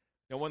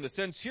 Now when the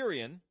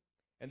centurion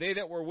and they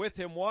that were with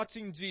him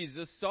watching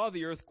Jesus saw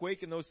the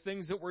earthquake and those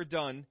things that were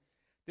done,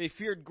 they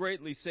feared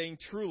greatly, saying,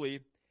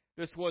 Truly,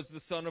 this was the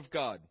Son of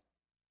God.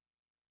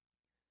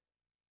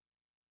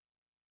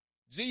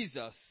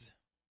 Jesus,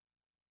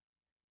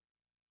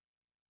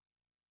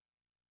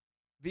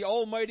 the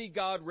Almighty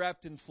God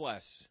wrapped in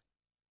flesh,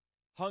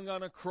 hung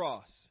on a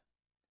cross,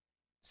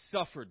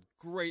 suffered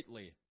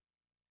greatly,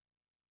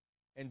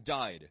 and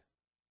died.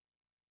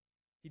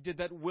 He did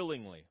that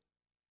willingly.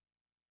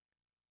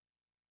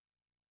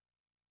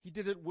 He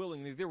did it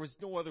willingly. There was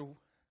no other.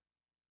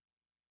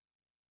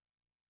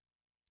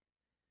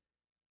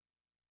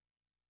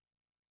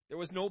 There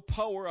was no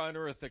power on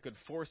earth that could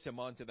force Him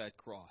onto that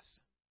cross.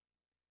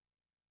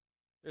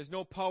 There's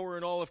no power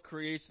in all of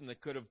creation that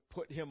could have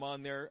put Him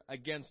on there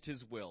against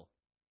His will.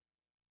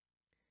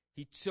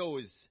 He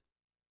chose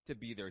to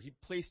be there. He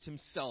placed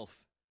Himself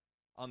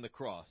on the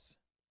cross.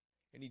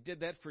 And He did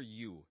that for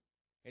you.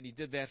 And He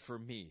did that for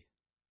me.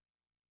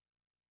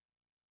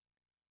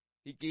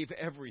 He gave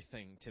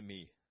everything to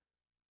me.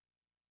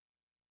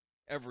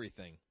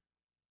 Everything.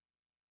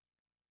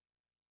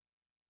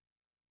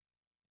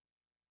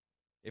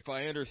 If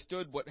I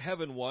understood what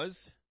heaven was,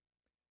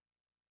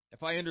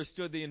 if I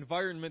understood the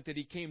environment that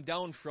He came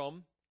down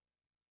from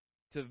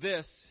to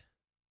this,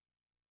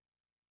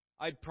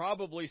 I'd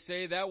probably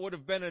say that would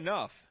have been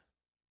enough.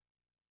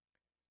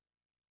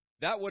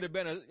 That would have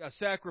been a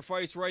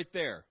sacrifice right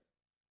there.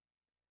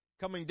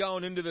 Coming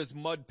down into this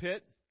mud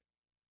pit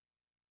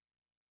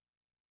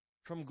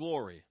from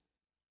glory.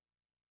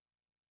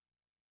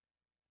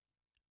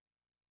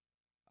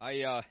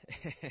 I've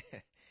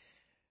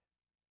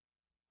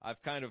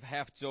kind of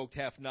half joked,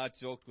 half not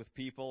joked with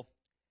people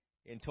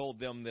and told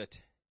them that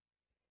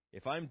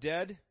if I'm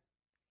dead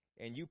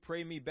and you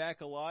pray me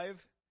back alive,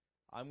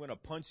 I'm going to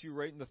punch you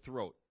right in the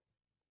throat.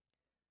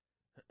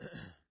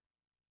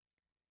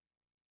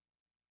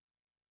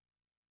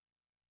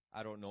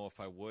 I don't know if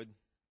I would.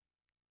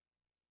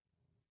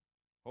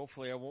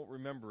 Hopefully I won't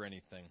remember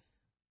anything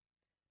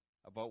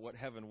about what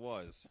heaven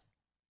was.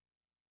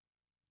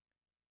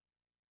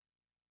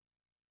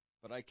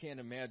 But I can't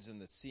imagine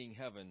that seeing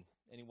heaven,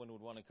 anyone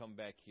would want to come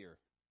back here.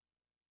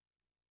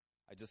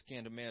 I just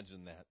can't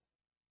imagine that.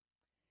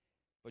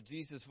 But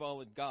Jesus,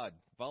 God,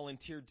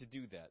 volunteered to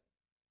do that.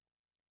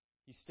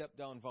 He stepped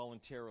down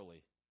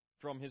voluntarily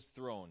from His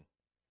throne,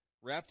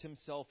 wrapped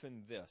Himself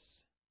in this,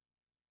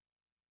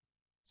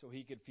 so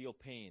He could feel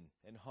pain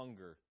and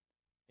hunger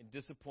and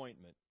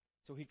disappointment,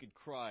 so He could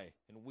cry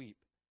and weep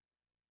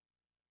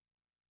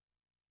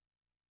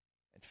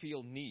and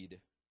feel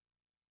need,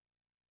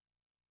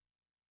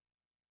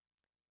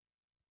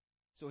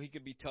 so He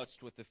could be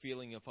touched with the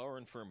feeling of our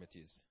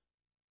infirmities.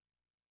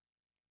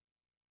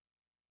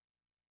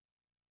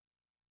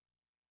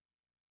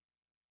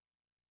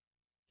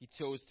 He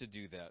chose to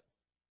do that.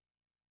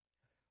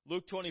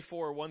 Luke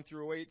 24, 1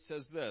 through 8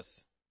 says this: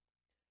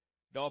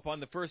 Now upon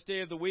the first day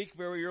of the week,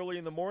 very early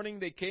in the morning,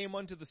 they came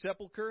unto the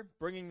sepulchre,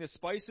 bringing the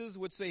spices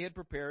which they had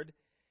prepared,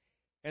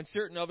 and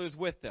certain others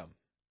with them.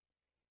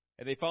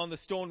 And they found the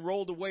stone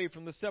rolled away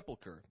from the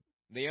sepulchre.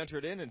 They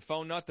entered in, and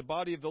found not the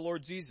body of the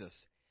Lord Jesus.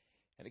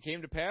 And it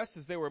came to pass,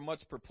 as they were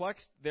much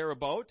perplexed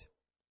thereabout,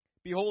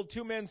 behold,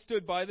 two men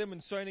stood by them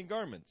in shining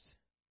garments.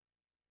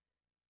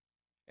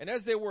 And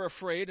as they were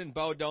afraid, and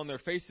bowed down their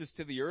faces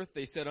to the earth,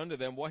 they said unto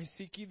them, Why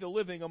seek ye the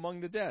living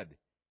among the dead?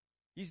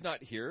 He's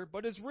not here,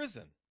 but is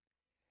risen.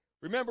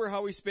 Remember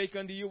how he spake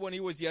unto you when he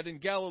was yet in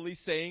Galilee,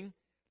 saying,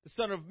 The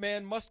Son of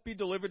Man must be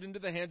delivered into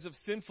the hands of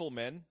sinful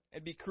men,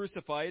 and be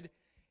crucified,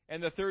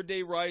 and the third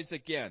day rise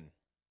again.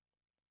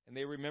 And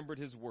they remembered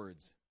his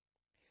words.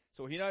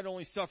 So he not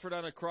only suffered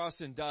on a cross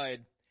and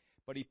died,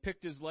 but he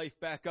picked his life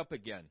back up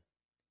again.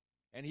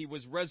 And he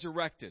was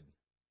resurrected.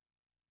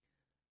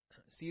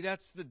 See,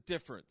 that's the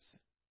difference.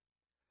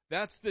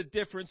 That's the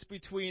difference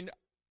between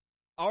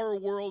our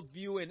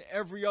worldview and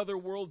every other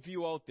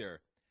worldview out there.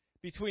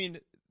 Between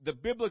the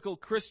biblical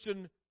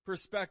Christian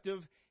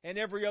perspective and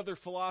every other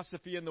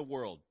philosophy in the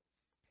world.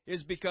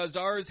 Is because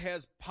ours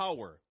has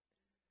power.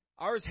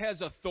 Ours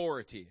has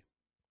authority.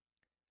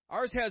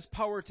 Ours has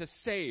power to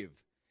save,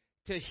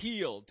 to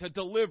heal, to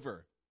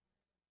deliver.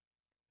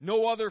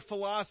 No other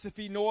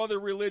philosophy, no other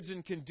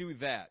religion can do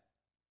that.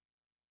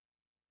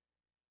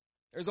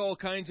 There's all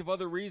kinds of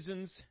other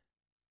reasons.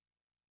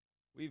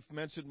 We've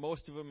mentioned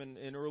most of them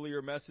in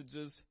earlier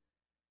messages.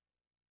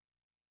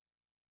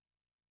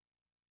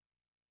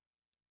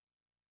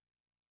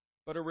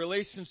 But a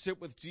relationship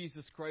with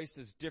Jesus Christ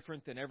is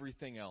different than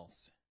everything else.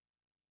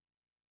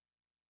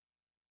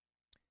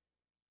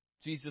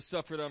 Jesus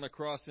suffered on a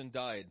cross and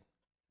died,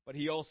 but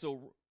he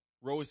also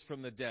rose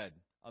from the dead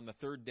on the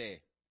third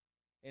day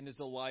and is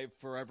alive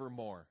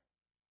forevermore.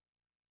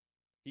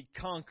 He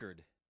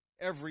conquered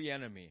every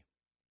enemy.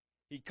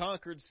 He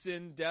conquered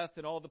sin, death,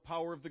 and all the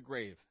power of the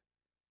grave.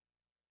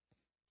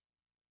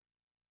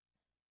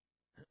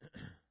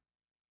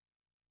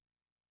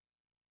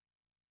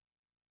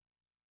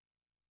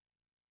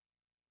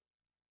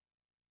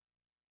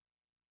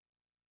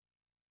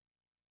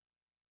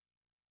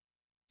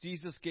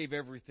 Jesus gave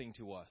everything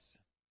to us.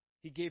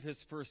 He gave his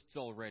firsts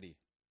already.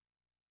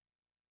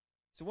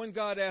 So when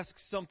God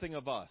asks something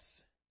of us,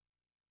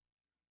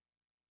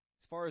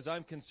 as far as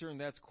I'm concerned,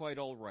 that's quite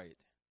all right.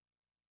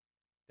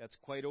 That's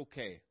quite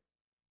okay.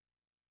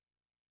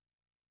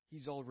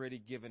 He's already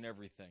given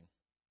everything.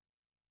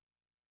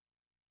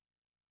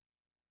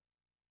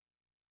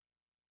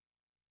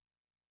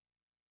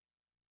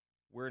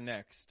 Where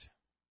next?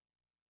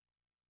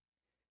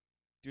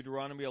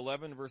 Deuteronomy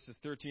 11, verses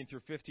 13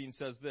 through 15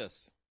 says this.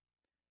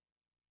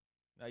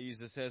 I use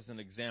this as an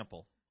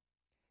example.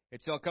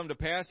 It shall come to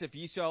pass, if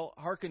ye shall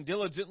hearken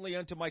diligently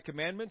unto my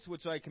commandments,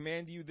 which I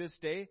command you this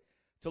day,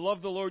 to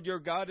love the Lord your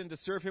God, and to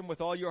serve him with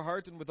all your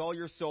heart and with all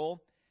your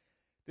soul,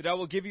 that I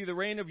will give you the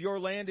rain of your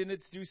land in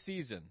its due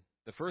season,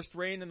 the first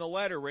rain and the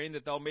latter rain,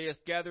 that thou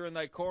mayest gather in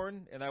thy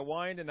corn, and thy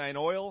wine, and thine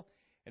oil,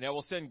 and I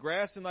will send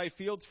grass in thy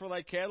fields for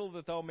thy cattle,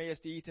 that thou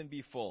mayest eat and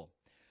be full.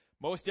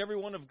 Most every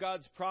one of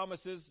God's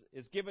promises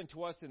is given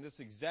to us in this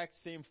exact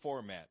same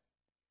format.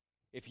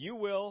 If you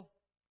will, ...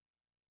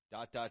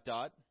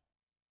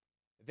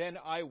 then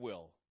I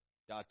will, ...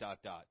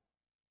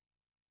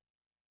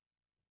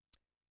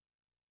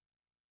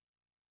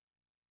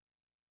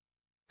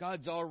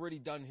 God's already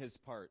done his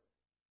part.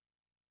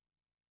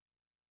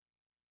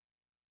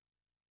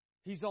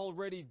 He's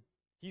already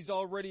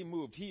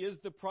moved. He is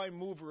the prime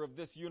mover of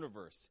this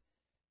universe.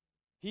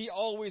 He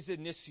always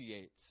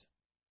initiates.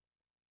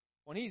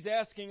 When he's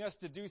asking us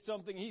to do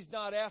something, he's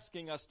not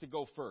asking us to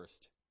go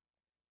first.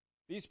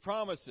 These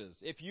promises,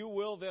 if you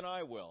will, then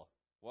I will.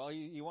 Well,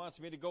 he wants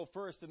me to go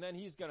first, and then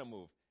he's going to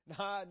move.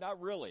 Not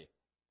really.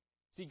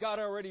 See, God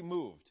already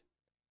moved.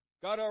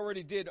 God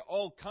already did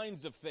all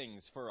kinds of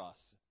things for us.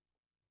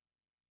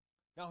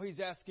 Now he's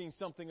asking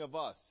something of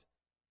us.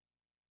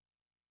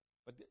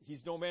 But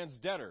he's no man's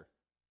debtor.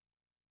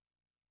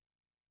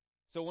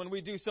 So when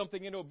we do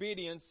something in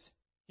obedience,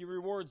 he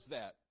rewards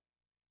that.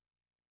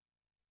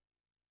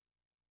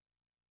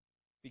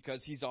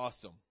 Because he's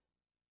awesome.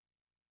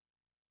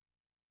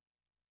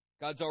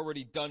 God's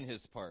already done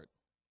his part.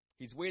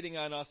 He's waiting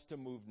on us to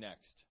move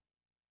next.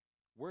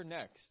 We're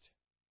next.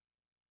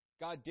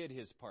 God did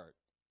his part.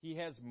 He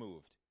has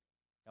moved.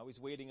 Now he's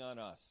waiting on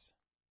us.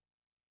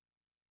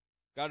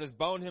 God has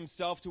bound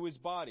himself to his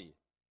body,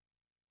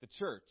 the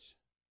church,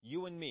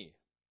 you and me.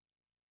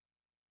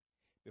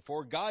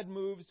 Before God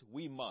moves,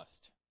 we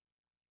must.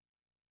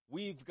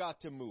 We've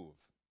got to move.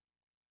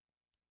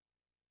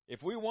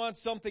 If we want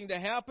something to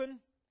happen,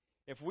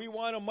 if we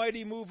want a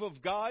mighty move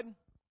of God,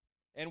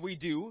 and we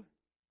do,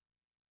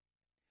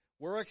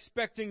 we're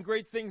expecting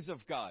great things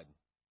of God.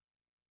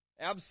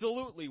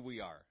 Absolutely we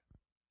are.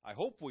 I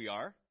hope we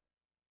are.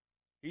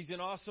 He's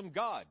an awesome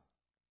God.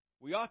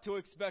 We ought to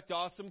expect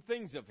awesome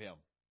things of him.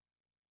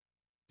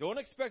 Don't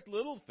expect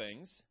little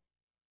things.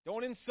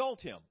 Don't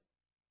insult him.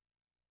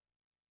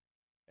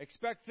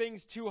 Expect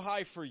things too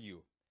high for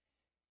you.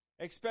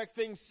 Expect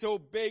things so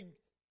big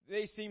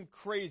they seem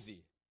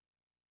crazy.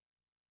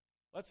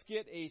 Let's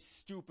get a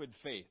stupid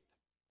faith,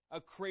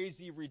 a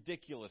crazy,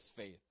 ridiculous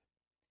faith.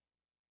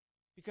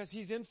 Because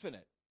He's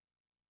infinite.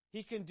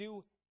 He can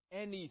do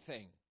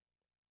anything.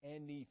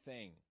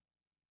 Anything.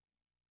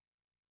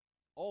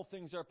 All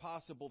things are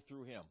possible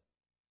through Him.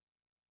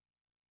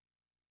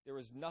 There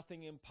is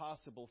nothing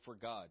impossible for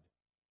God.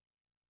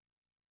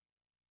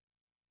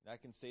 And I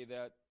can say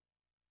that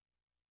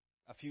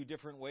a few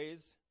different ways,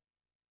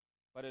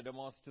 but it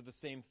amounts to the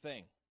same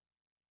thing.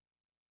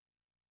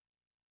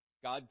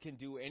 God can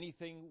do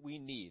anything we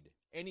need,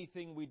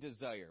 anything we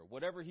desire.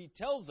 Whatever He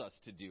tells us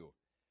to do,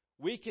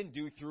 we can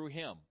do through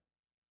Him.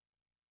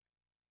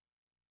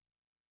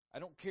 I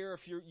don't care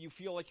if you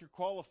feel like you're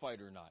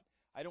qualified or not.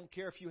 I don't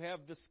care if you have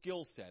the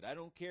skill set. I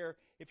don't care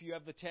if you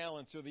have the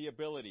talents or the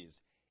abilities.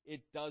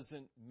 It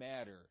doesn't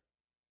matter.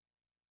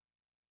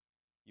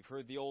 You've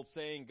heard the old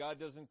saying, God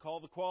doesn't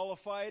call the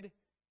qualified,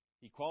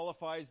 He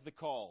qualifies the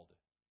called.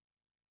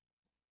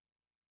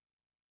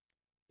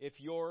 If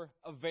you're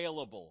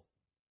available,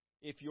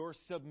 if you're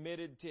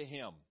submitted to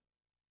Him,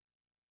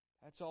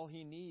 that's all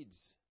He needs.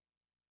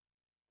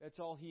 That's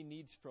all He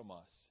needs from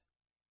us.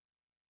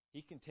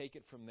 He can take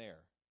it from there,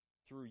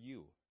 through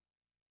you.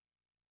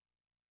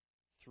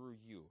 Through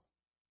you.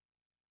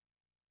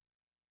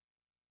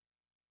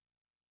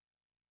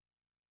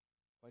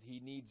 But He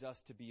needs us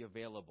to be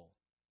available.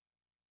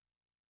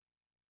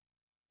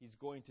 He's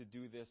going to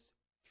do this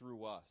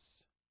through us.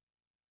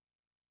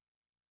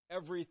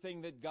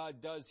 Everything that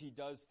God does, He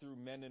does through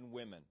men and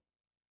women.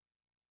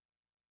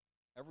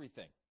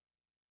 Everything.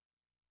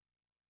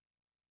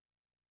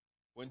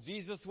 When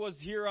Jesus was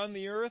here on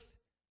the earth,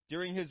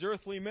 during His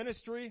earthly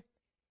ministry,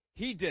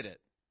 He did it.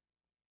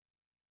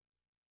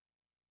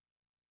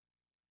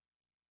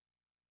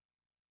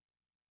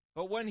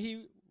 But when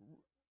He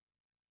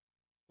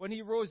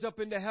rose up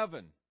into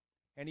heaven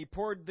and He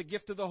poured the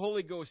gift of the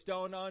Holy Ghost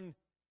down on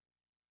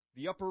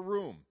the upper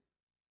room,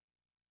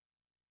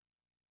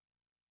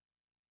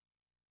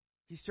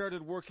 He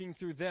started working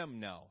through them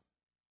now.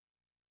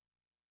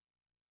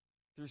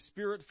 Through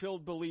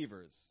Spirit-filled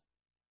believers.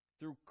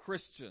 Through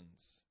Christians.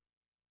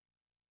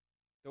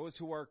 Those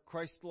who are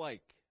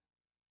Christ-like.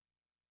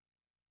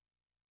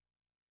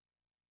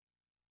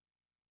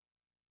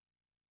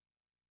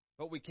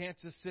 But we can't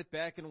just sit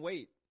back and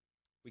wait.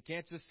 We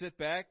can't just sit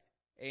back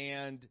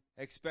and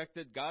expect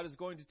that God is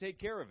going to take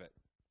care of it.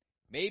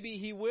 Maybe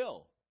He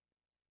will.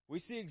 We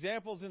see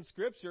examples in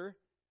Scripture.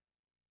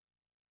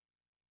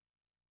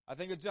 I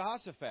think of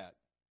Jehoshaphat.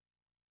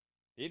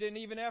 He didn't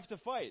even have to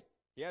fight.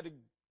 He had to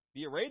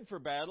be arrayed for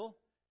battle,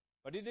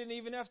 but he didn't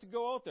even have to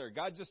go out there.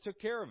 God just took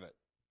care of it.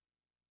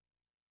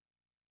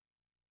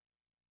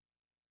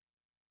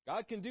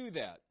 God can do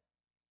that.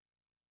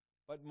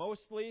 But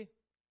mostly,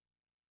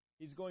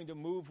 He's going to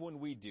move when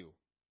we do.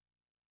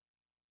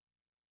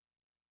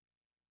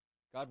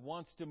 God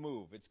wants to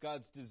move. It's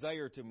God's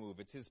desire to move.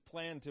 It's His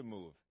plan to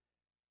move.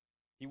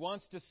 He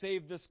wants to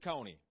save this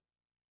county.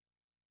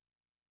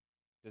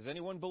 Does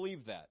anyone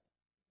believe that?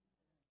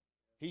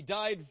 He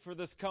died for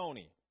this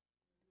county.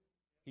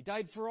 He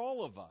died for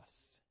all of us.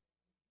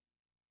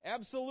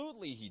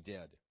 Absolutely He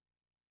did.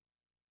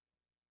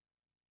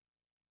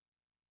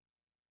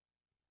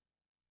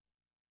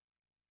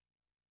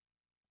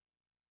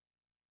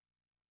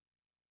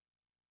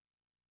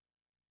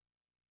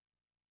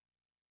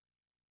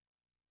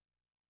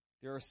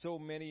 There are so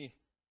many.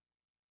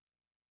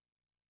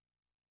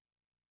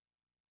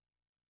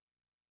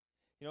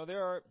 There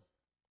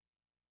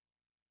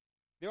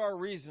are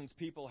reasons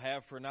people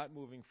have for not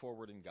moving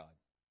forward in God.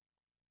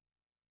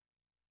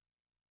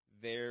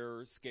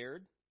 They're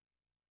scared.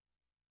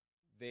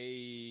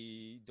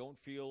 They don't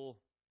feel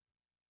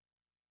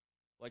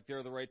like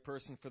they're the right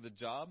person for the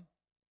job.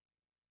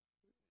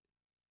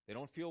 They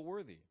don't feel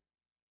worthy.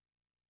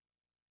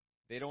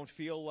 They don't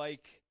feel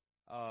like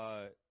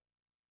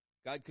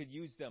God could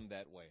use them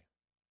that way.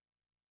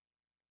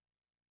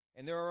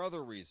 And there are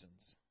other reasons.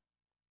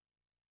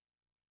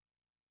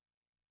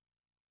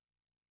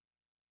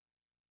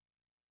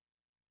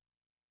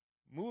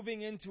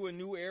 Moving into a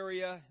new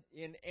area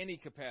in any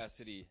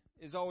capacity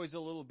is always a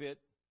little bit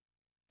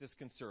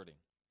disconcerting.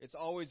 It's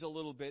always a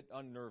little bit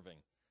unnerving.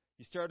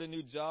 You start a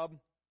new job,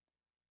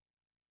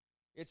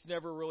 it's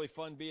never really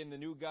fun being the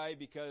new guy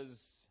because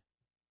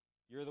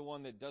you're the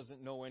one that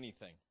doesn't know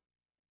anything.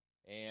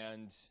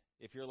 And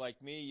if you're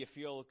like me, you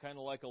feel kind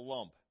of like a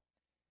lump.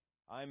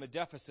 I'm a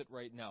deficit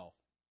right now.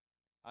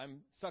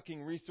 I'm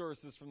sucking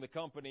resources from the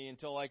company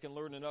until I can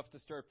learn enough to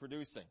start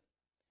producing.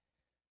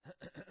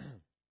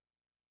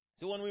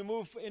 So when we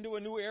move into a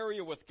new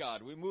area with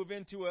God, we move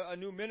into a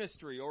new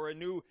ministry or a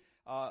new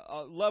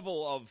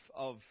level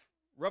of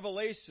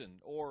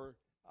revelation or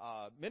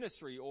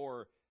ministry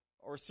or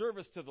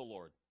service to the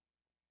Lord.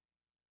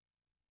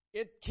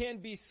 It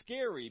can be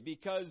scary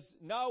because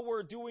now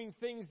we're doing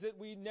things that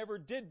we never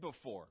did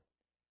before.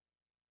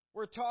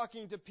 We're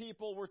talking to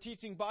people, we're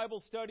teaching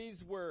Bible studies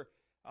where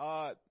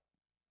God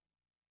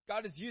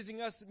is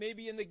using us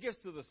maybe in the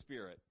gifts of the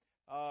Spirit.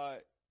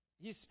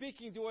 He's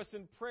speaking to us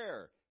in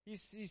prayer.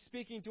 He's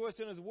speaking to us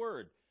in His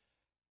Word.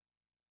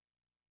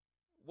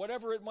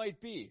 Whatever it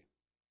might be.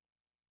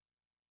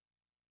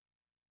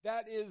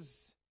 That is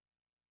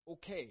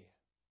okay.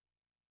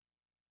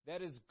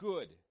 That is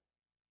good.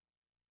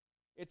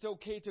 It's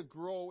okay to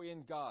grow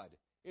in God.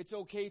 It's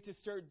okay to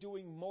start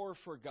doing more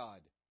for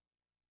God.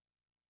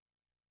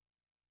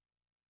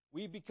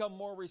 We become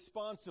more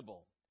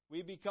responsible.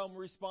 We become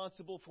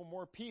responsible for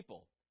more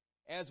people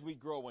as we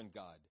grow in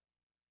God.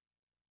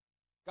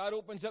 God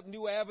opens up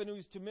new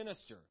avenues to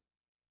minister,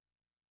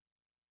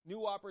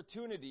 new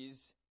opportunities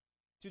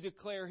to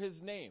declare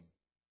His name.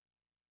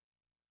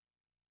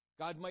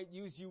 God might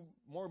use you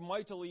more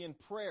mightily in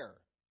prayer.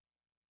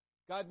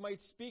 God might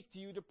speak to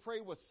you to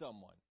pray with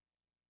someone.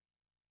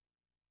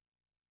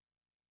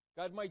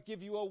 God might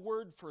give you a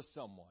word for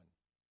someone.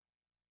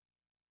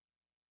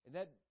 And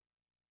that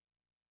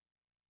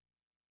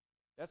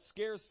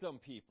scares some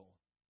people.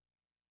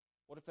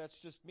 What if that's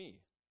just me?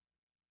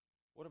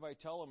 What if I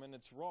tell them and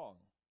it's wrong?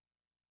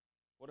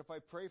 What if I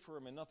pray for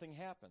them and nothing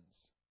happens?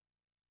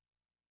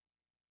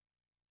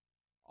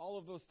 All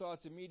of those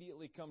thoughts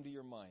immediately come to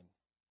your mind.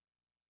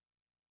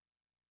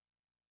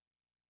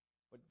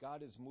 But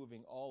God is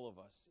moving all of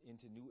us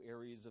into new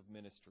areas of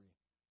ministry.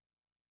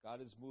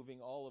 God is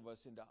moving all of us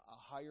into a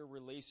higher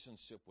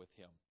relationship with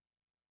Him.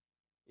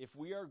 If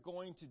we are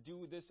going to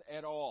do this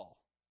at all,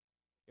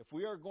 if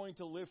we are going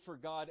to live for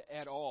God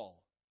at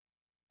all,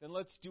 then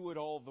let's do it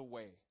all the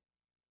way.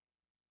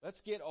 Let's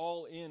get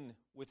all in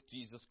with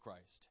Jesus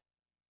Christ.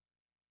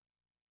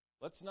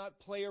 Let's not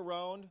play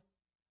around.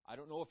 I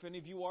don't know if any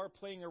of you are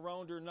playing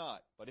around or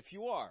not, but if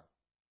you are,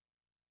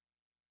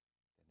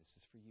 then this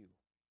is for you.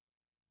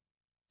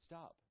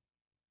 Stop.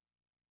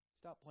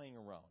 Stop playing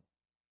around.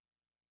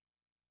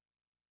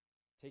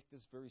 Take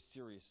this very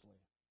seriously.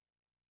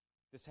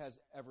 This has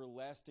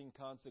everlasting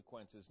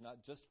consequences, not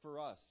just for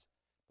us,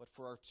 but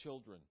for our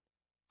children,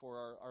 for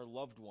our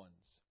loved ones,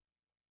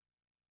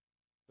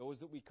 those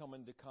that we come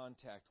into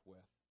contact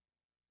with.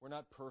 We're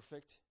not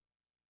perfect.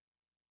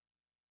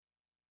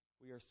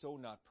 We are so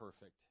not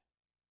perfect.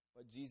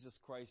 But Jesus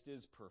Christ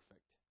is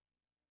perfect.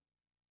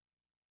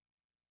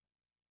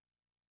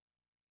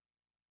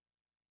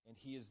 And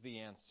He is the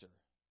answer.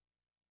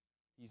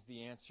 He's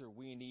the answer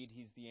we need.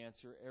 He's the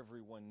answer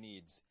everyone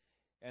needs.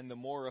 And the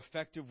more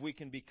effective we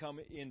can become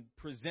in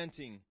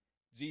presenting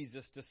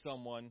Jesus to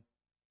someone,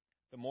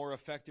 the more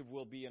effective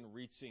we'll be in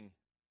reaching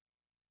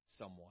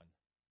someone.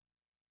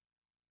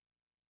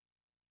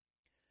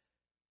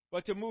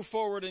 But to move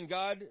forward in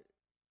God,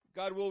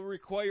 God will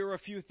require a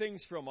few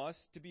things from us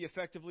to be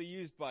effectively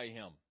used by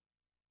Him.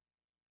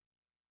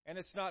 And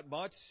it's not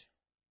much.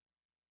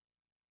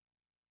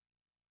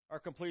 Our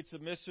complete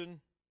submission,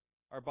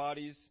 our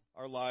bodies,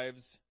 our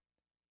lives,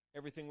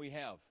 everything we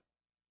have.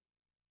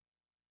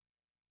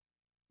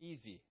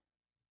 Easy.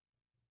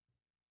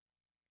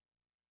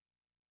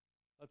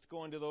 Let's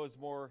go into those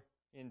more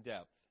in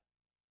depth.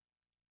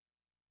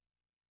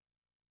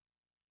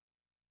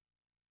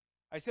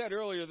 I said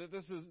earlier that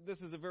this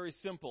is a very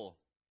simple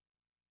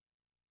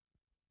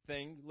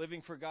thing.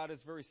 Living for God is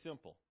very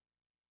simple.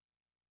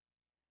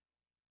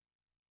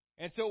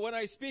 And so when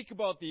I speak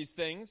about these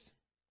things,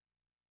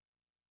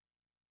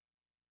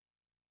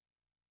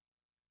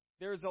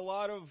 there's a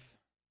lot of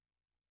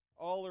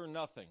all or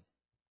nothing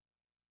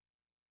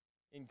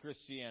in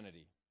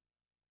Christianity.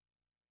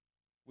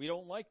 We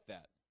don't like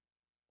that.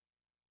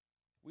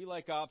 We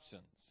like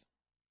options.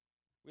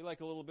 We like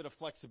a little bit of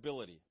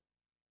flexibility.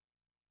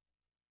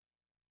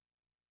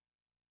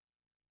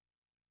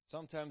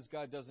 Sometimes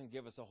God doesn't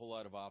give us a whole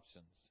lot of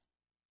options.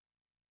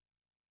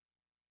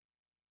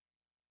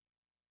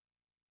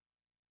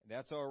 And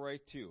that's all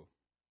right too.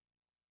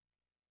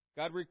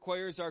 God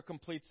requires our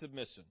complete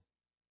submission.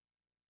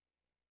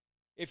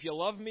 If you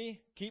love me,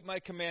 keep my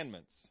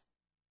commandments.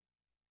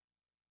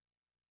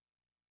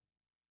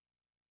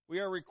 We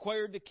are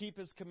required to keep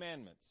His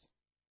commandments.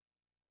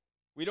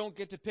 We don't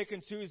get to pick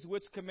and choose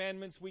which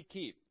commandments we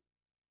keep.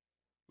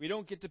 We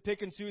don't get to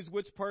pick and choose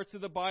which parts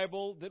of the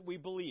Bible that we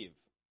believe.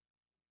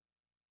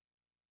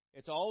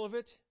 It's all of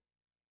it,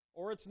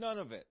 or it's none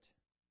of it.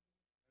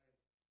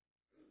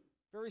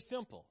 Very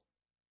simple.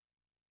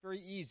 Very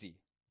easy.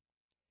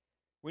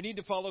 We need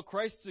to follow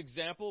Christ's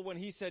example when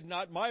He said,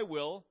 "Not my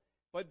will,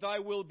 but thy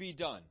will be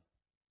done."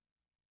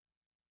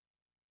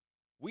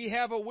 We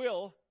have a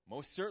will.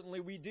 Most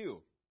certainly we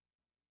do.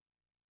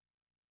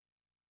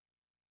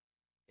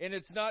 And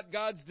it's not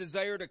God's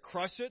desire to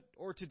crush it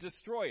or to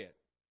destroy it,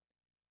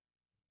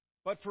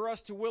 but for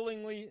us to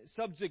willingly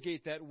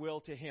subjugate that will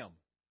to Him.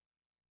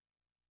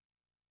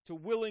 To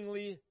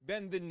willingly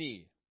bend the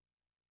knee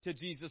to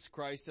Jesus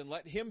Christ and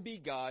let Him be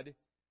God,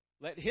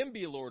 let Him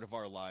be Lord of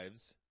our lives,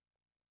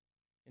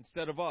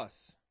 instead of us.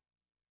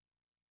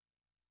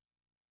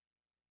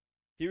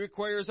 He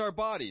requires our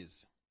bodies.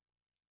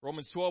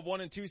 Romans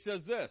 12:1 and 2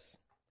 says this,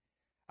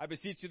 "I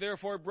beseech you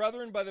therefore,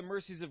 brethren, by the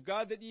mercies of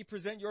God, that ye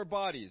present your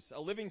bodies a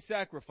living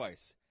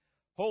sacrifice,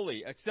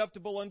 holy,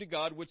 acceptable unto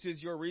God, which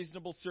is your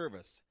reasonable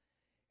service.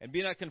 And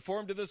be not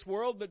conformed to this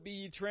world, but be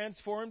ye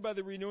transformed by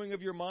the renewing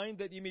of your mind,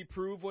 that ye may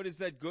prove what is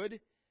that good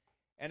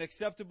and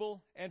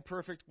acceptable and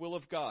perfect will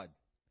of God.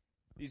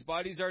 These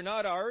bodies are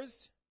not ours.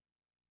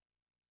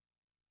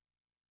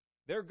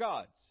 They're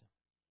God's.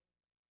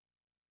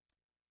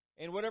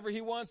 And whatever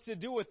He wants to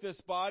do with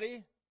this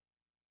body,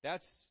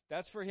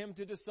 that's for Him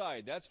to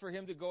decide. That's for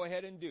Him to go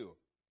ahead and do.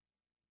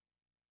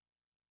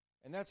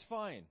 And that's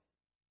fine.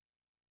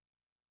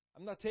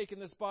 I'm not taking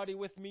this body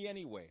with me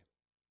anyway.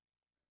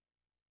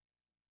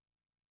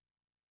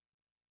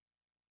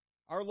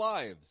 Our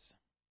lives.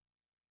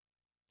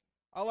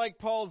 I like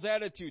Paul's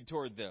attitude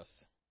toward this.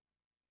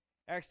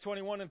 Acts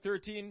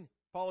 21:13,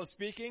 Paul is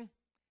speaking.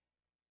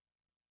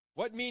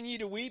 What mean ye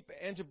to weep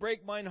and to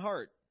break mine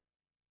heart?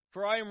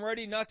 For I am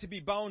ready not to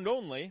be bound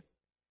only,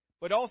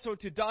 but also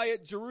to die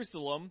at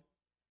Jerusalem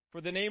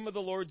for the name of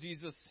the Lord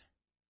Jesus,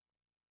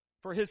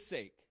 for His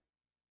sake.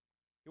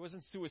 He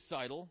wasn't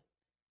suicidal,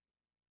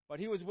 but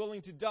he was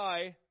willing to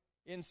die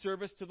in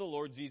service to the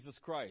Lord Jesus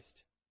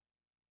Christ.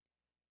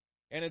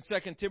 And in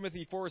 2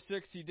 Timothy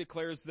 4:6, he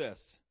declares this,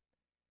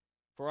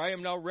 For I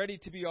am now ready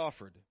to be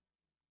offered,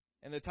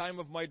 and the time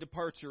of my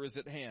departure is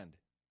at hand.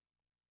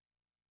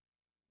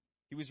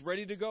 He was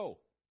ready to go.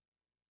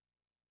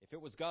 If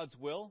it was God's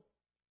will,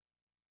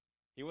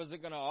 he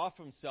wasn't going to off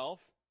himself,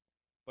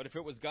 but if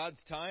it was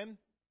God's time,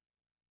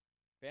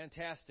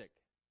 fantastic.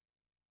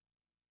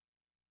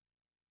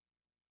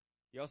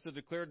 He also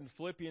declared in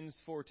Philippians,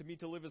 For to me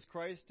to live is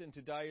Christ, and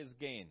to die is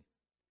gain.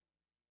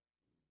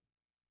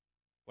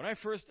 When I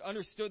first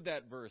understood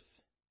that verse,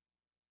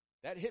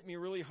 that hit me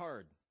really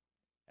hard.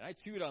 And I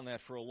chewed on that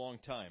for a long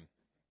time.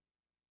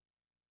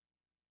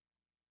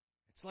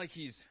 It's like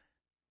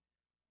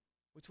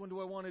which one do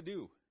I want to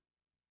do?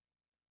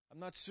 I'm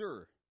not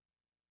sure.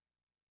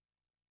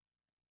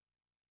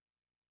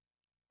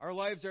 Our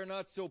lives are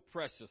not so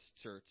precious,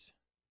 church,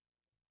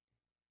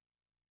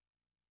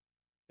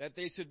 that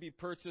they should be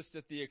purchased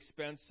at the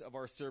expense of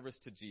our service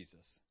to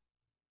Jesus.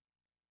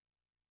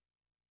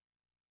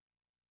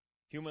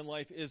 Human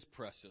life is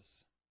precious,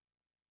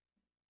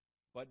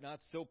 but not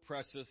so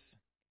precious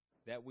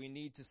that we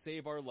need to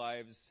save our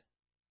lives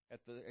at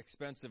the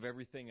expense of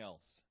everything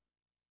else.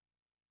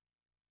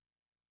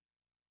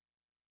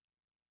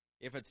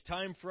 If it's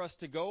time for us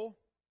to go,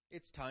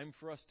 it's time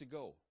for us to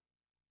go.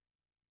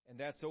 And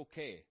that's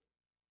okay.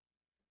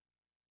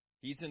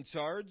 He's in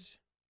charge.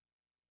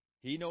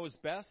 He knows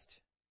best.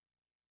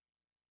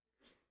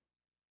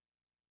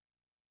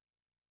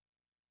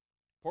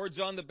 Poor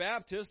John the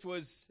Baptist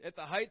was at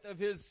the height of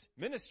his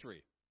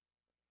ministry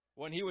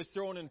when he was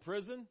thrown in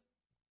prison.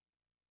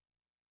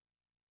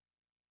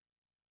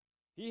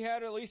 He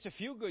had at least a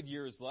few good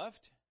years left.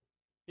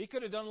 He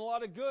could have done a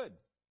lot of good.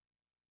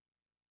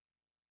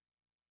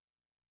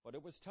 But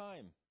it was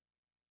time.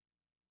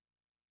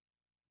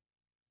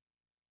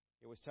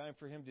 It was time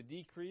for him to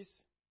decrease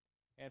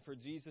and for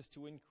Jesus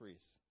to increase.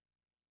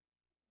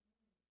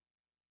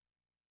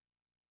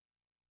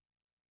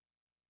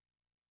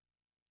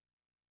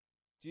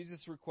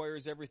 Jesus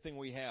requires everything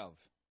we have.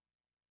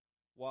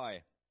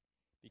 Why?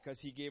 Because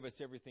He gave us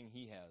everything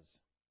He has.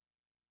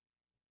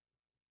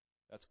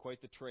 That's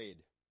quite the trade.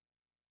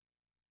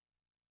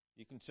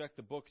 You can check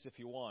the books if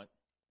you want,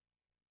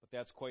 but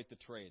that's quite the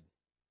trade.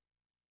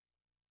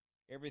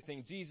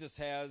 Everything Jesus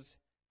has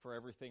for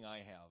everything I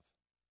have.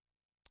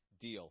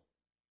 Deal.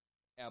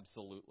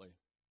 Absolutely.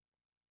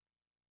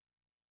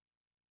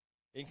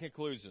 In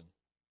conclusion,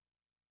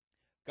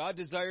 God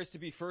desires to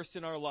be first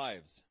in our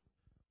lives.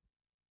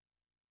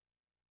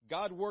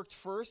 God worked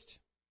first.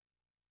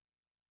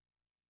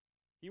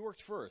 He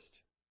worked first.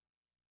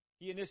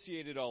 He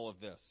initiated all of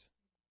this.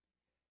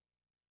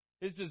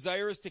 His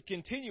desire is to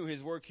continue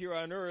His work here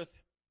on earth,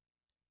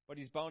 but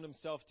He's bound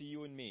Himself to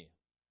you and me.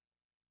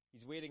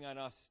 He's waiting on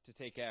us to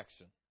take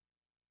action.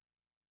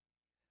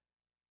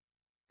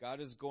 God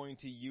is going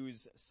to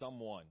use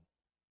someone.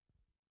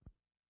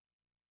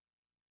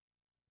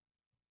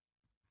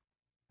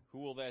 Who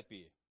will that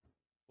be?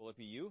 Will it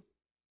be you?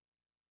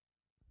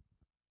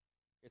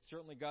 It's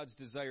certainly God's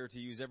desire to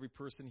use every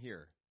person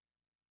here.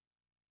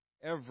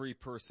 Every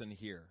person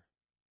here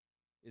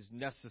is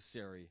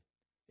necessary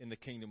in the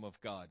kingdom of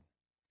God.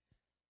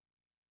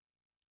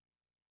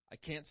 I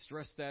can't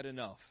stress that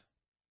enough.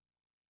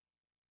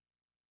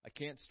 I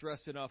can't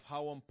stress enough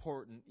how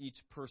important each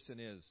person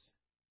is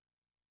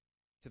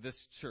to this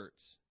church,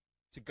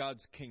 to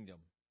God's kingdom.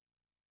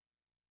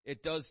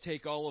 It does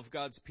take all of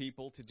God's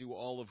people to do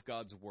all of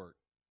God's work.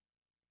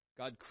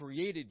 God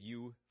created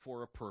you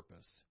for a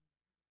purpose.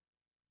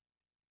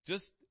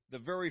 Just the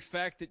very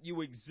fact that you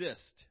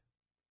exist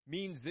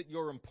means that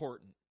you're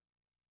important.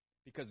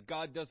 Because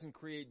God doesn't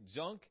create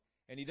junk,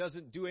 and He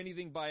doesn't do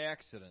anything by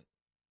accident.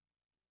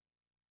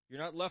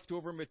 You're not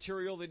leftover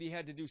material that He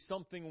had to do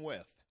something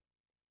with.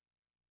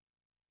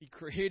 He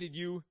created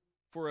you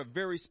for a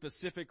very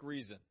specific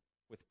reason,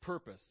 with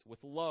purpose, with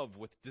love,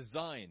 with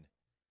design,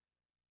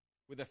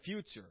 with a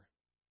future.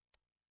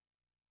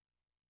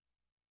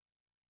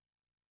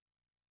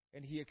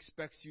 And He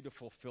expects you to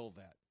fulfill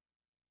that.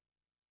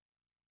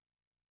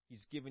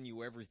 He's given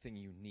you everything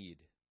you need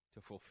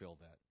to fulfill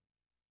that.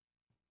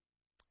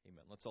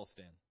 Amen. Let's all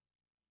stand.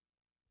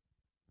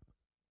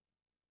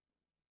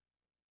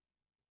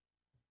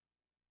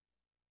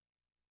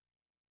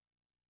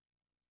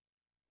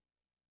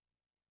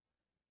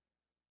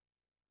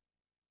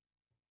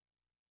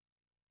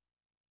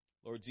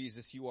 Lord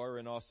Jesus, you are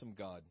an awesome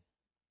God.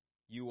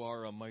 You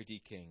are a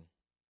mighty King.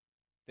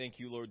 Thank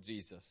you, Lord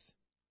Jesus,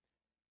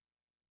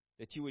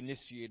 that you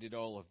initiated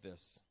all of this.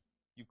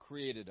 You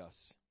created us.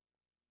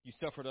 You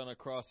suffered on a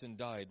cross and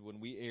died when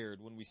we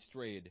erred, when we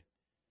strayed,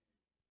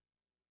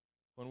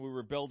 when we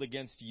rebelled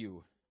against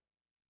you.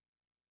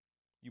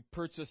 You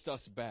purchased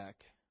us back.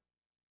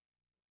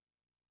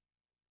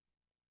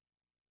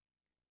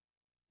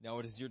 Now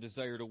it is your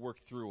desire to work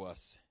through us,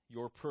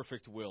 your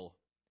perfect will,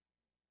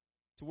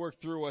 to work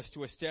through us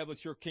to establish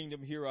your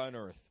kingdom here on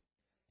earth,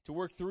 to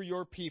work through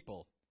your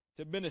people,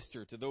 to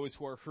minister to those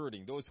who are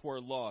hurting, those who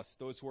are lost,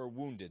 those who are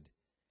wounded,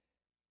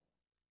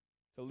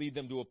 to lead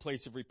them to a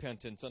place of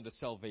repentance unto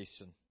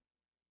salvation.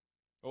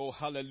 Oh,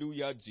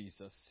 hallelujah,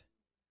 Jesus.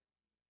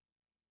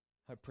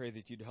 I pray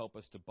that you'd help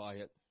us to buy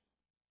it.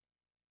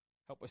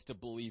 Help us to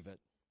believe it.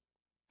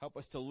 Help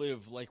us to live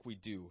like we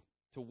do,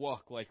 to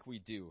walk like we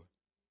do,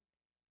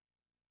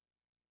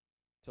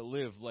 to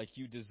live like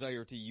you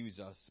desire to use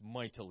us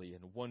mightily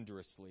and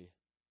wondrously,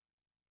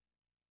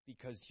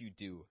 because you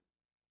do.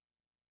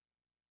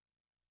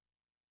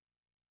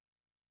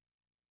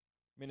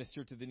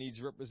 Minister to the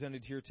needs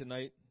represented here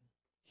tonight.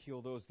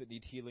 Heal those that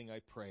need healing, I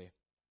pray.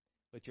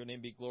 Let your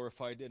name be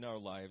glorified in our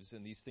lives,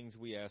 and these things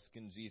we ask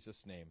in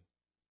Jesus' name.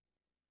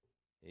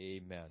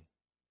 Amen.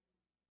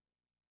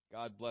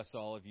 God bless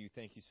all of you.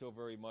 Thank you so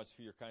very much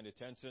for your kind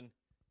attention.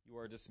 You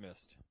are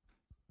dismissed.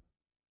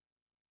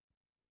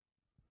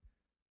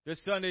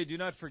 This Sunday, do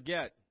not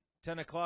forget, 10 o'clock.